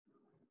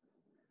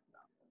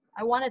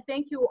 I want to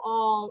thank you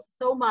all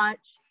so much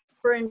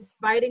for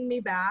inviting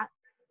me back.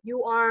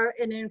 You are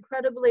an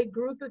incredibly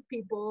group of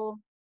people,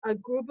 a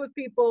group of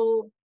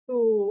people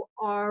who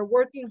are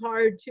working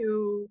hard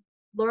to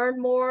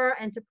learn more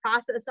and to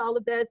process all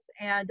of this.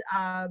 And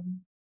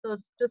so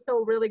just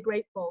so really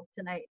grateful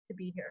tonight to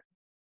be here.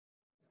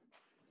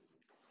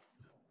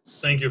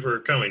 Thank you for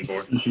coming,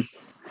 Bor.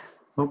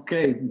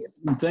 Okay,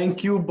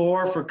 thank you,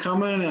 Bor, for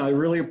coming. I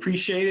really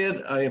appreciate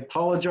it. I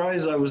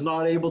apologize I was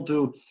not able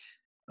to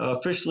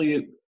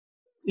officially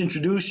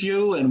introduce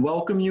you and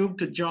welcome you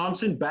to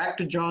Johnson, back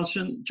to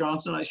Johnson,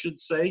 I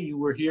should say. You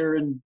were here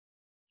in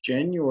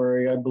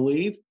January, I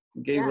believe,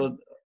 gave a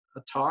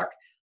talk.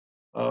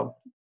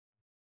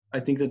 I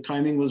think the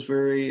timing was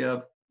very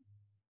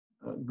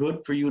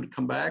good for you to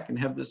come back and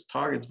have this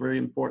talk. It's a very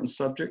important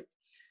subject.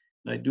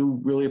 And I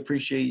do really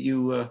appreciate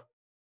you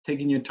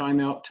taking your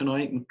time out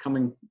tonight and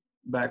coming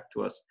back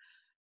to us.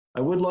 I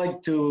would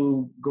like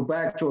to go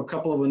back to a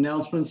couple of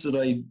announcements that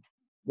I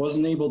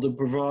wasn't able to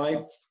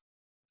provide.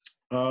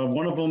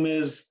 One of them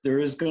is there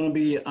is going to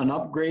be an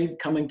upgrade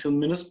coming to the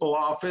municipal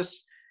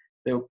office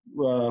that,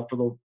 for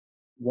the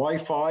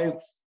Wi-Fi,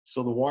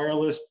 so the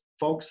wireless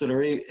folks that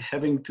are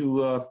having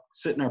to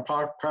sit in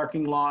our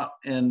parking lot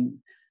and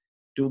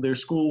do their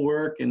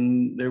schoolwork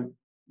and their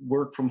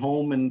work from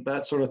home and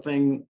that sort of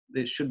thing,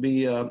 it should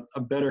be a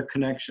better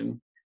connection.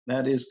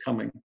 That is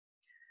coming.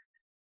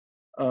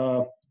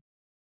 A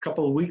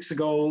couple of weeks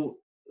ago,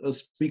 a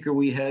speaker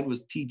we had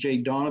was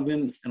TJ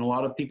Donovan, and a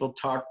lot of people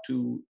talked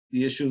to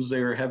the issues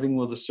they were having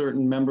with a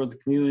certain member of the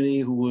community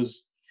who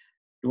was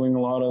doing a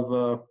lot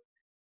of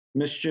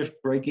mischief,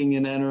 breaking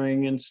and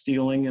entering and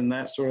stealing and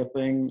that sort of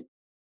thing.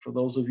 For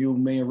those of you who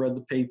may have read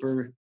the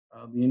paper,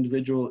 the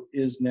individual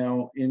is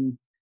now in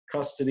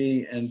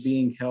custody and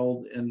being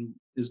held and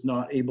is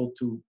not able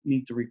to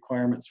meet the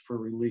requirements for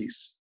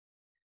release.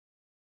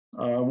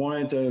 I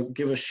wanted to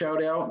give a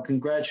shout out and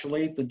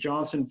congratulate the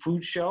Johnson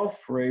Food Shelf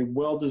for a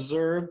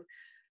well-deserved.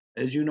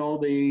 As you know,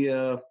 they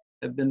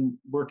have been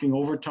working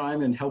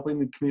overtime and helping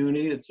the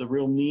community. It's a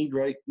real need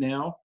right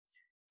now.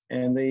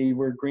 And they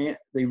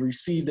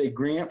received a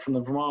grant from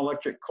the Vermont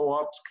Electric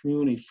Co-op's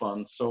Community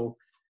Fund. So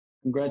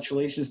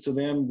congratulations to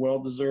them,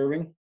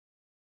 well-deserving.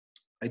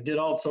 I did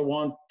also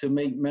want to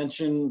make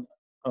mention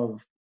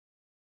of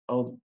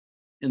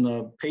in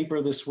the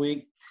paper this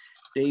week,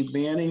 Dave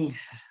Manning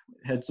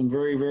had some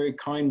very, very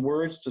kind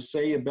words to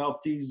say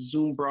about these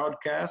Zoom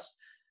broadcasts.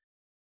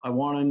 I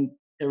wanted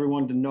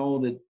everyone to know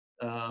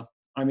that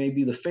I may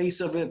be the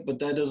face of it, but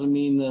that doesn't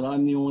mean that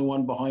I'm the only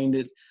one behind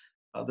it.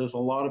 There's a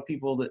lot of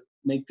people that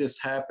make this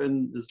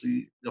happen. There's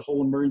the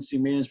whole emergency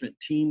management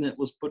team that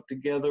was put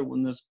together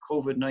when this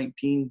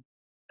COVID-19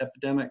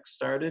 epidemic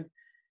started,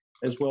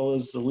 as well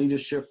as the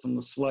leadership from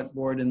the select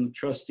board and the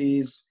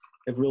trustees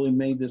have really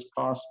made this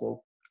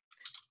possible.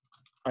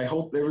 I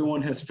hope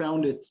everyone has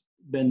found it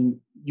been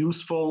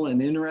useful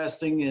and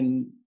interesting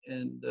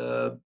and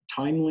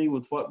timely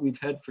with what we've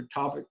had for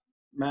topic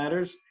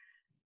matters,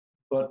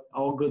 but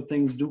all good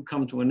things do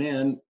come to an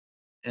end.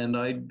 And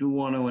I do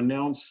want to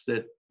announce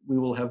that we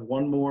will have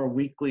one more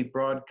weekly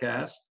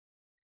broadcast.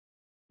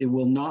 It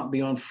will not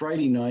be on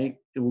Friday night.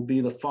 It will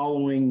be the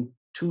following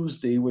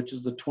Tuesday, which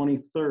is the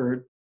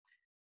 23rd.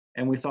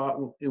 And we thought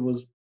it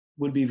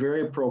would be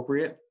very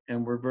appropriate.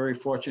 And we're very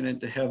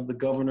fortunate to have the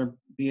governor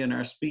being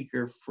our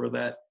speaker for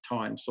that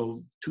time.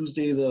 So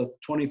Tuesday, the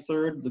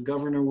 23rd, the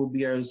governor will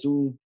be our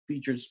Zoom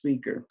featured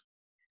speaker.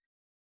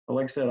 But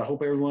like I said, I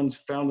hope everyone's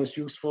found this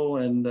useful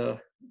and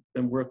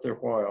been worth their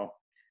while.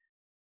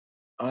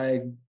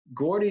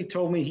 Gordy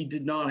told me he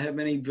did not have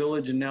any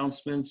village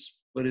announcements,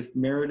 but if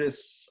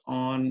Meredith's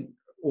on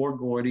or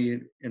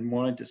Gordy and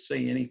wanted to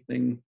say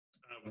anything.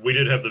 We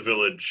did have the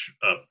village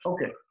up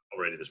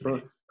already this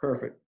morning.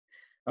 Perfect.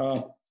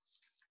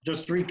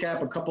 Just to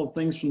recap a couple of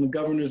things from the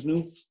Governor's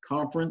News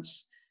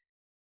Conference.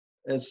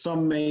 As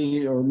some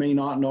may or may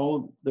not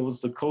know, there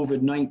was the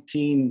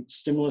COVID-19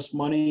 stimulus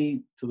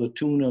money to the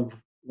tune of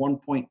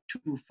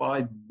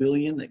 $1.25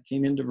 billion that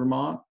came into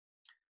Vermont.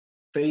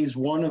 Phase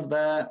one of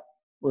that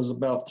was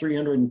about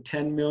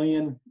 $310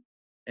 million.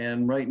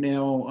 And right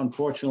now,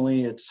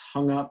 unfortunately, it's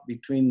hung up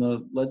between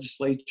the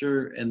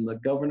legislature and the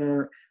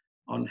governor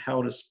on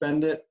how to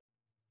spend it.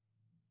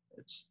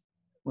 It's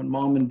when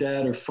mom and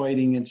dad are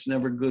fighting, it's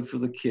never good for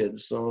the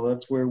kids. So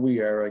that's where we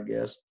are, I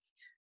guess.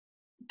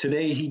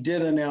 Today, he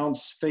did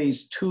announce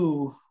phase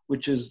 2,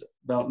 which is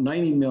about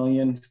 90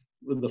 million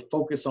with a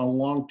focus on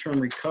long-term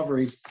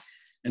recovery.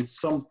 And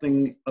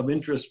something of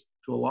interest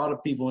to a lot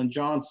of people in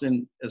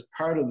Johnson as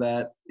part of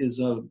that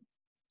is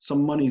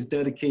some money's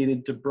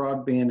dedicated to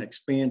broadband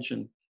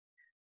expansion.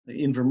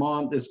 In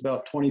Vermont, there's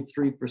about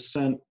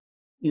 23%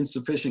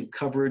 insufficient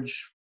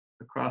coverage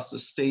across the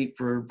state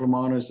for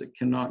Vermonters that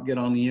cannot get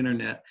on the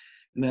internet.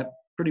 And that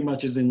pretty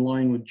much is in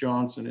line with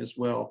Johnson as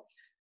well.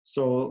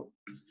 So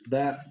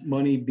that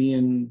money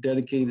being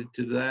dedicated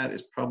to that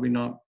is probably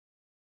not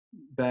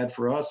bad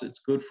for us. It's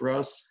good for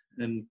us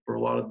and for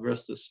a lot of the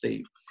rest of the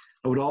state.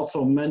 I would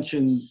also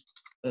mention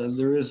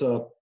there is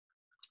a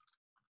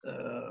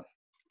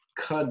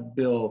CUD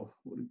bill,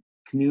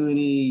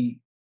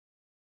 community,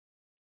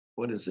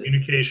 what is it?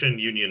 Communication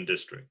Union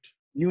District.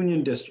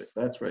 Union District,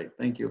 that's right,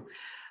 thank you.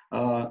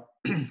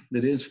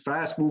 That is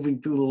fast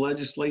moving through the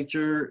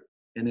legislature,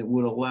 and it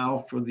would allow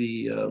for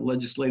the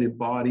legislative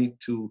body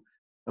to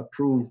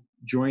approve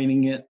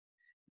joining it.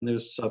 And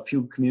there's a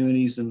few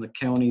communities in the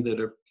county that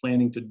are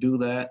planning to do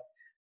that.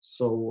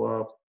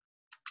 So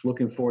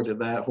looking forward to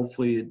that.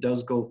 Hopefully it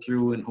does go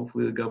through and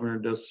hopefully the governor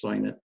does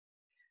sign it.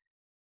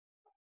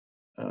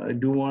 I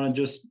do want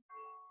to just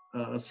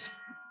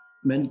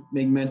make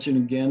mention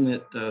again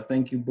that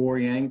thank you, Bor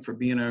Yang, for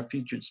being our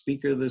featured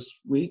speaker this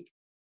week.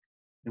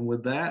 And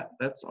with that,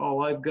 that's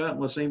all I've got,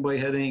 unless anybody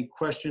had any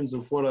questions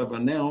of what I've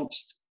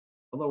announced.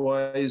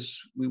 Otherwise,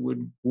 we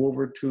would go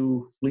over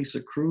to Lisa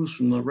Cruz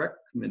from the Rec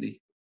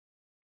Committee.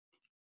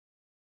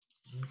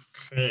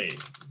 Okay,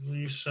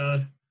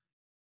 Lisa.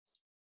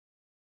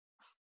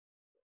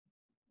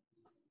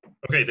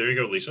 Okay, there you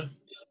go, Lisa.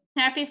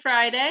 Happy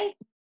Friday.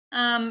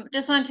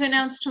 Just want to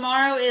announce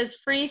tomorrow is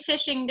free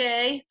fishing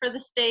day for the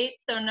state,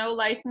 so no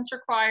license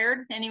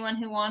required. Anyone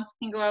who wants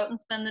can go out and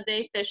spend the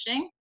day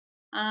fishing.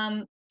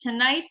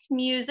 Tonight's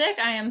music,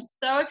 I am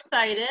so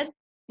excited.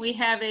 We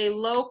have a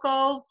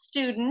local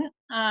student,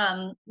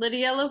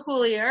 Lidia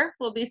Lehouillier,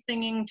 will be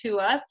singing to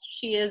us.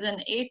 She is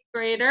an 8th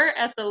grader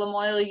at the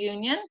Lemoyle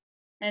Union,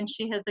 and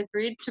she has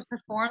agreed to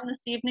perform this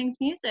evening's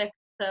music.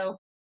 So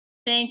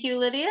thank you,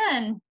 Lydia,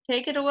 and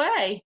take it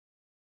away.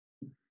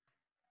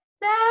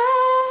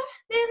 There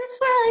is a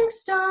swirling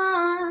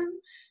storm,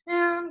 and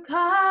I'm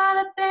caught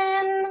up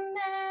in the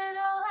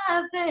middle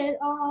of it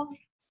all.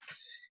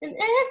 And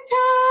it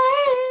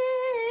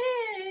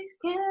takes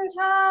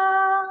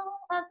control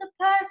of the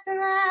person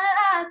that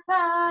I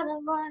thought I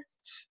was,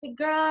 the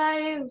girl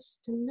I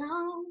used to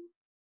know.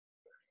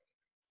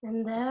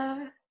 And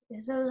there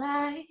is a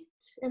light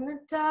in the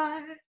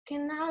dark,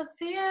 and I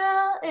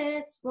feel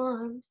its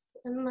warmth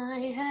in my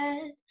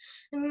head,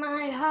 in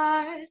my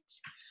heart.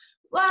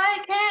 Why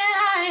can't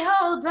I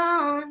hold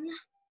on?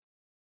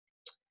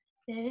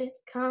 It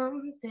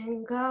comes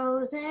and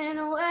goes in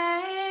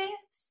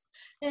waves.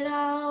 It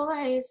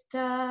always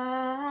does.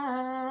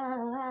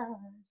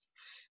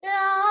 It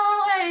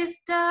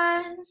always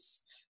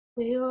does.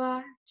 We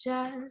watch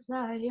as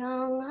our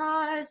young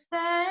hearts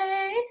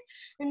fade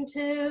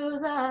into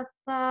the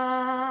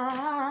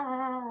fire,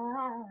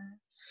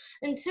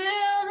 into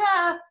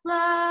the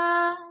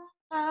flood.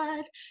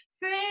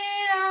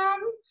 Freedom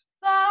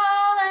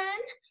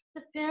falling.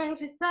 The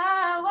feelings we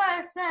thought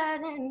were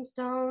set in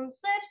stone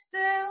slips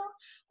through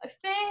our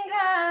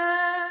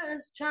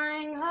fingers,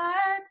 trying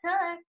hard to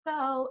let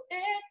go.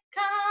 It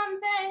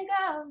comes and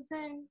goes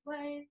in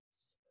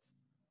waves.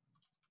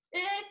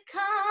 It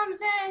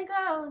comes and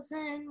goes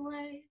in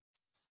waves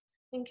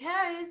and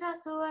carries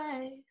us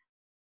away.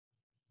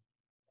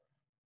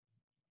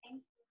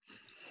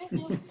 Thank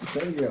you.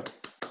 Thank you.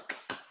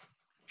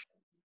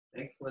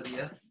 Thanks,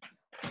 Lydia.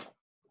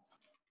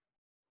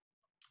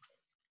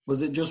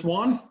 Was it just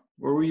one,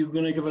 or were you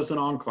going to give us an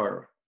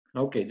encore?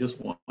 Okay, just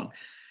one.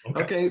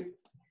 Okay.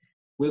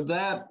 With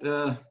that,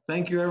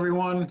 thank you,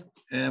 everyone.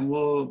 And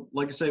we'll,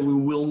 like I say, we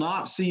will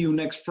not see you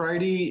next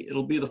Friday.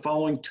 It'll be the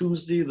following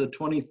Tuesday, the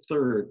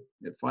 23rd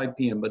at 5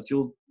 p.m., but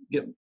you'll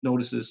get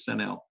notices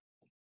sent out.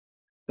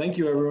 Thank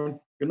you, everyone.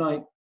 Good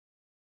night.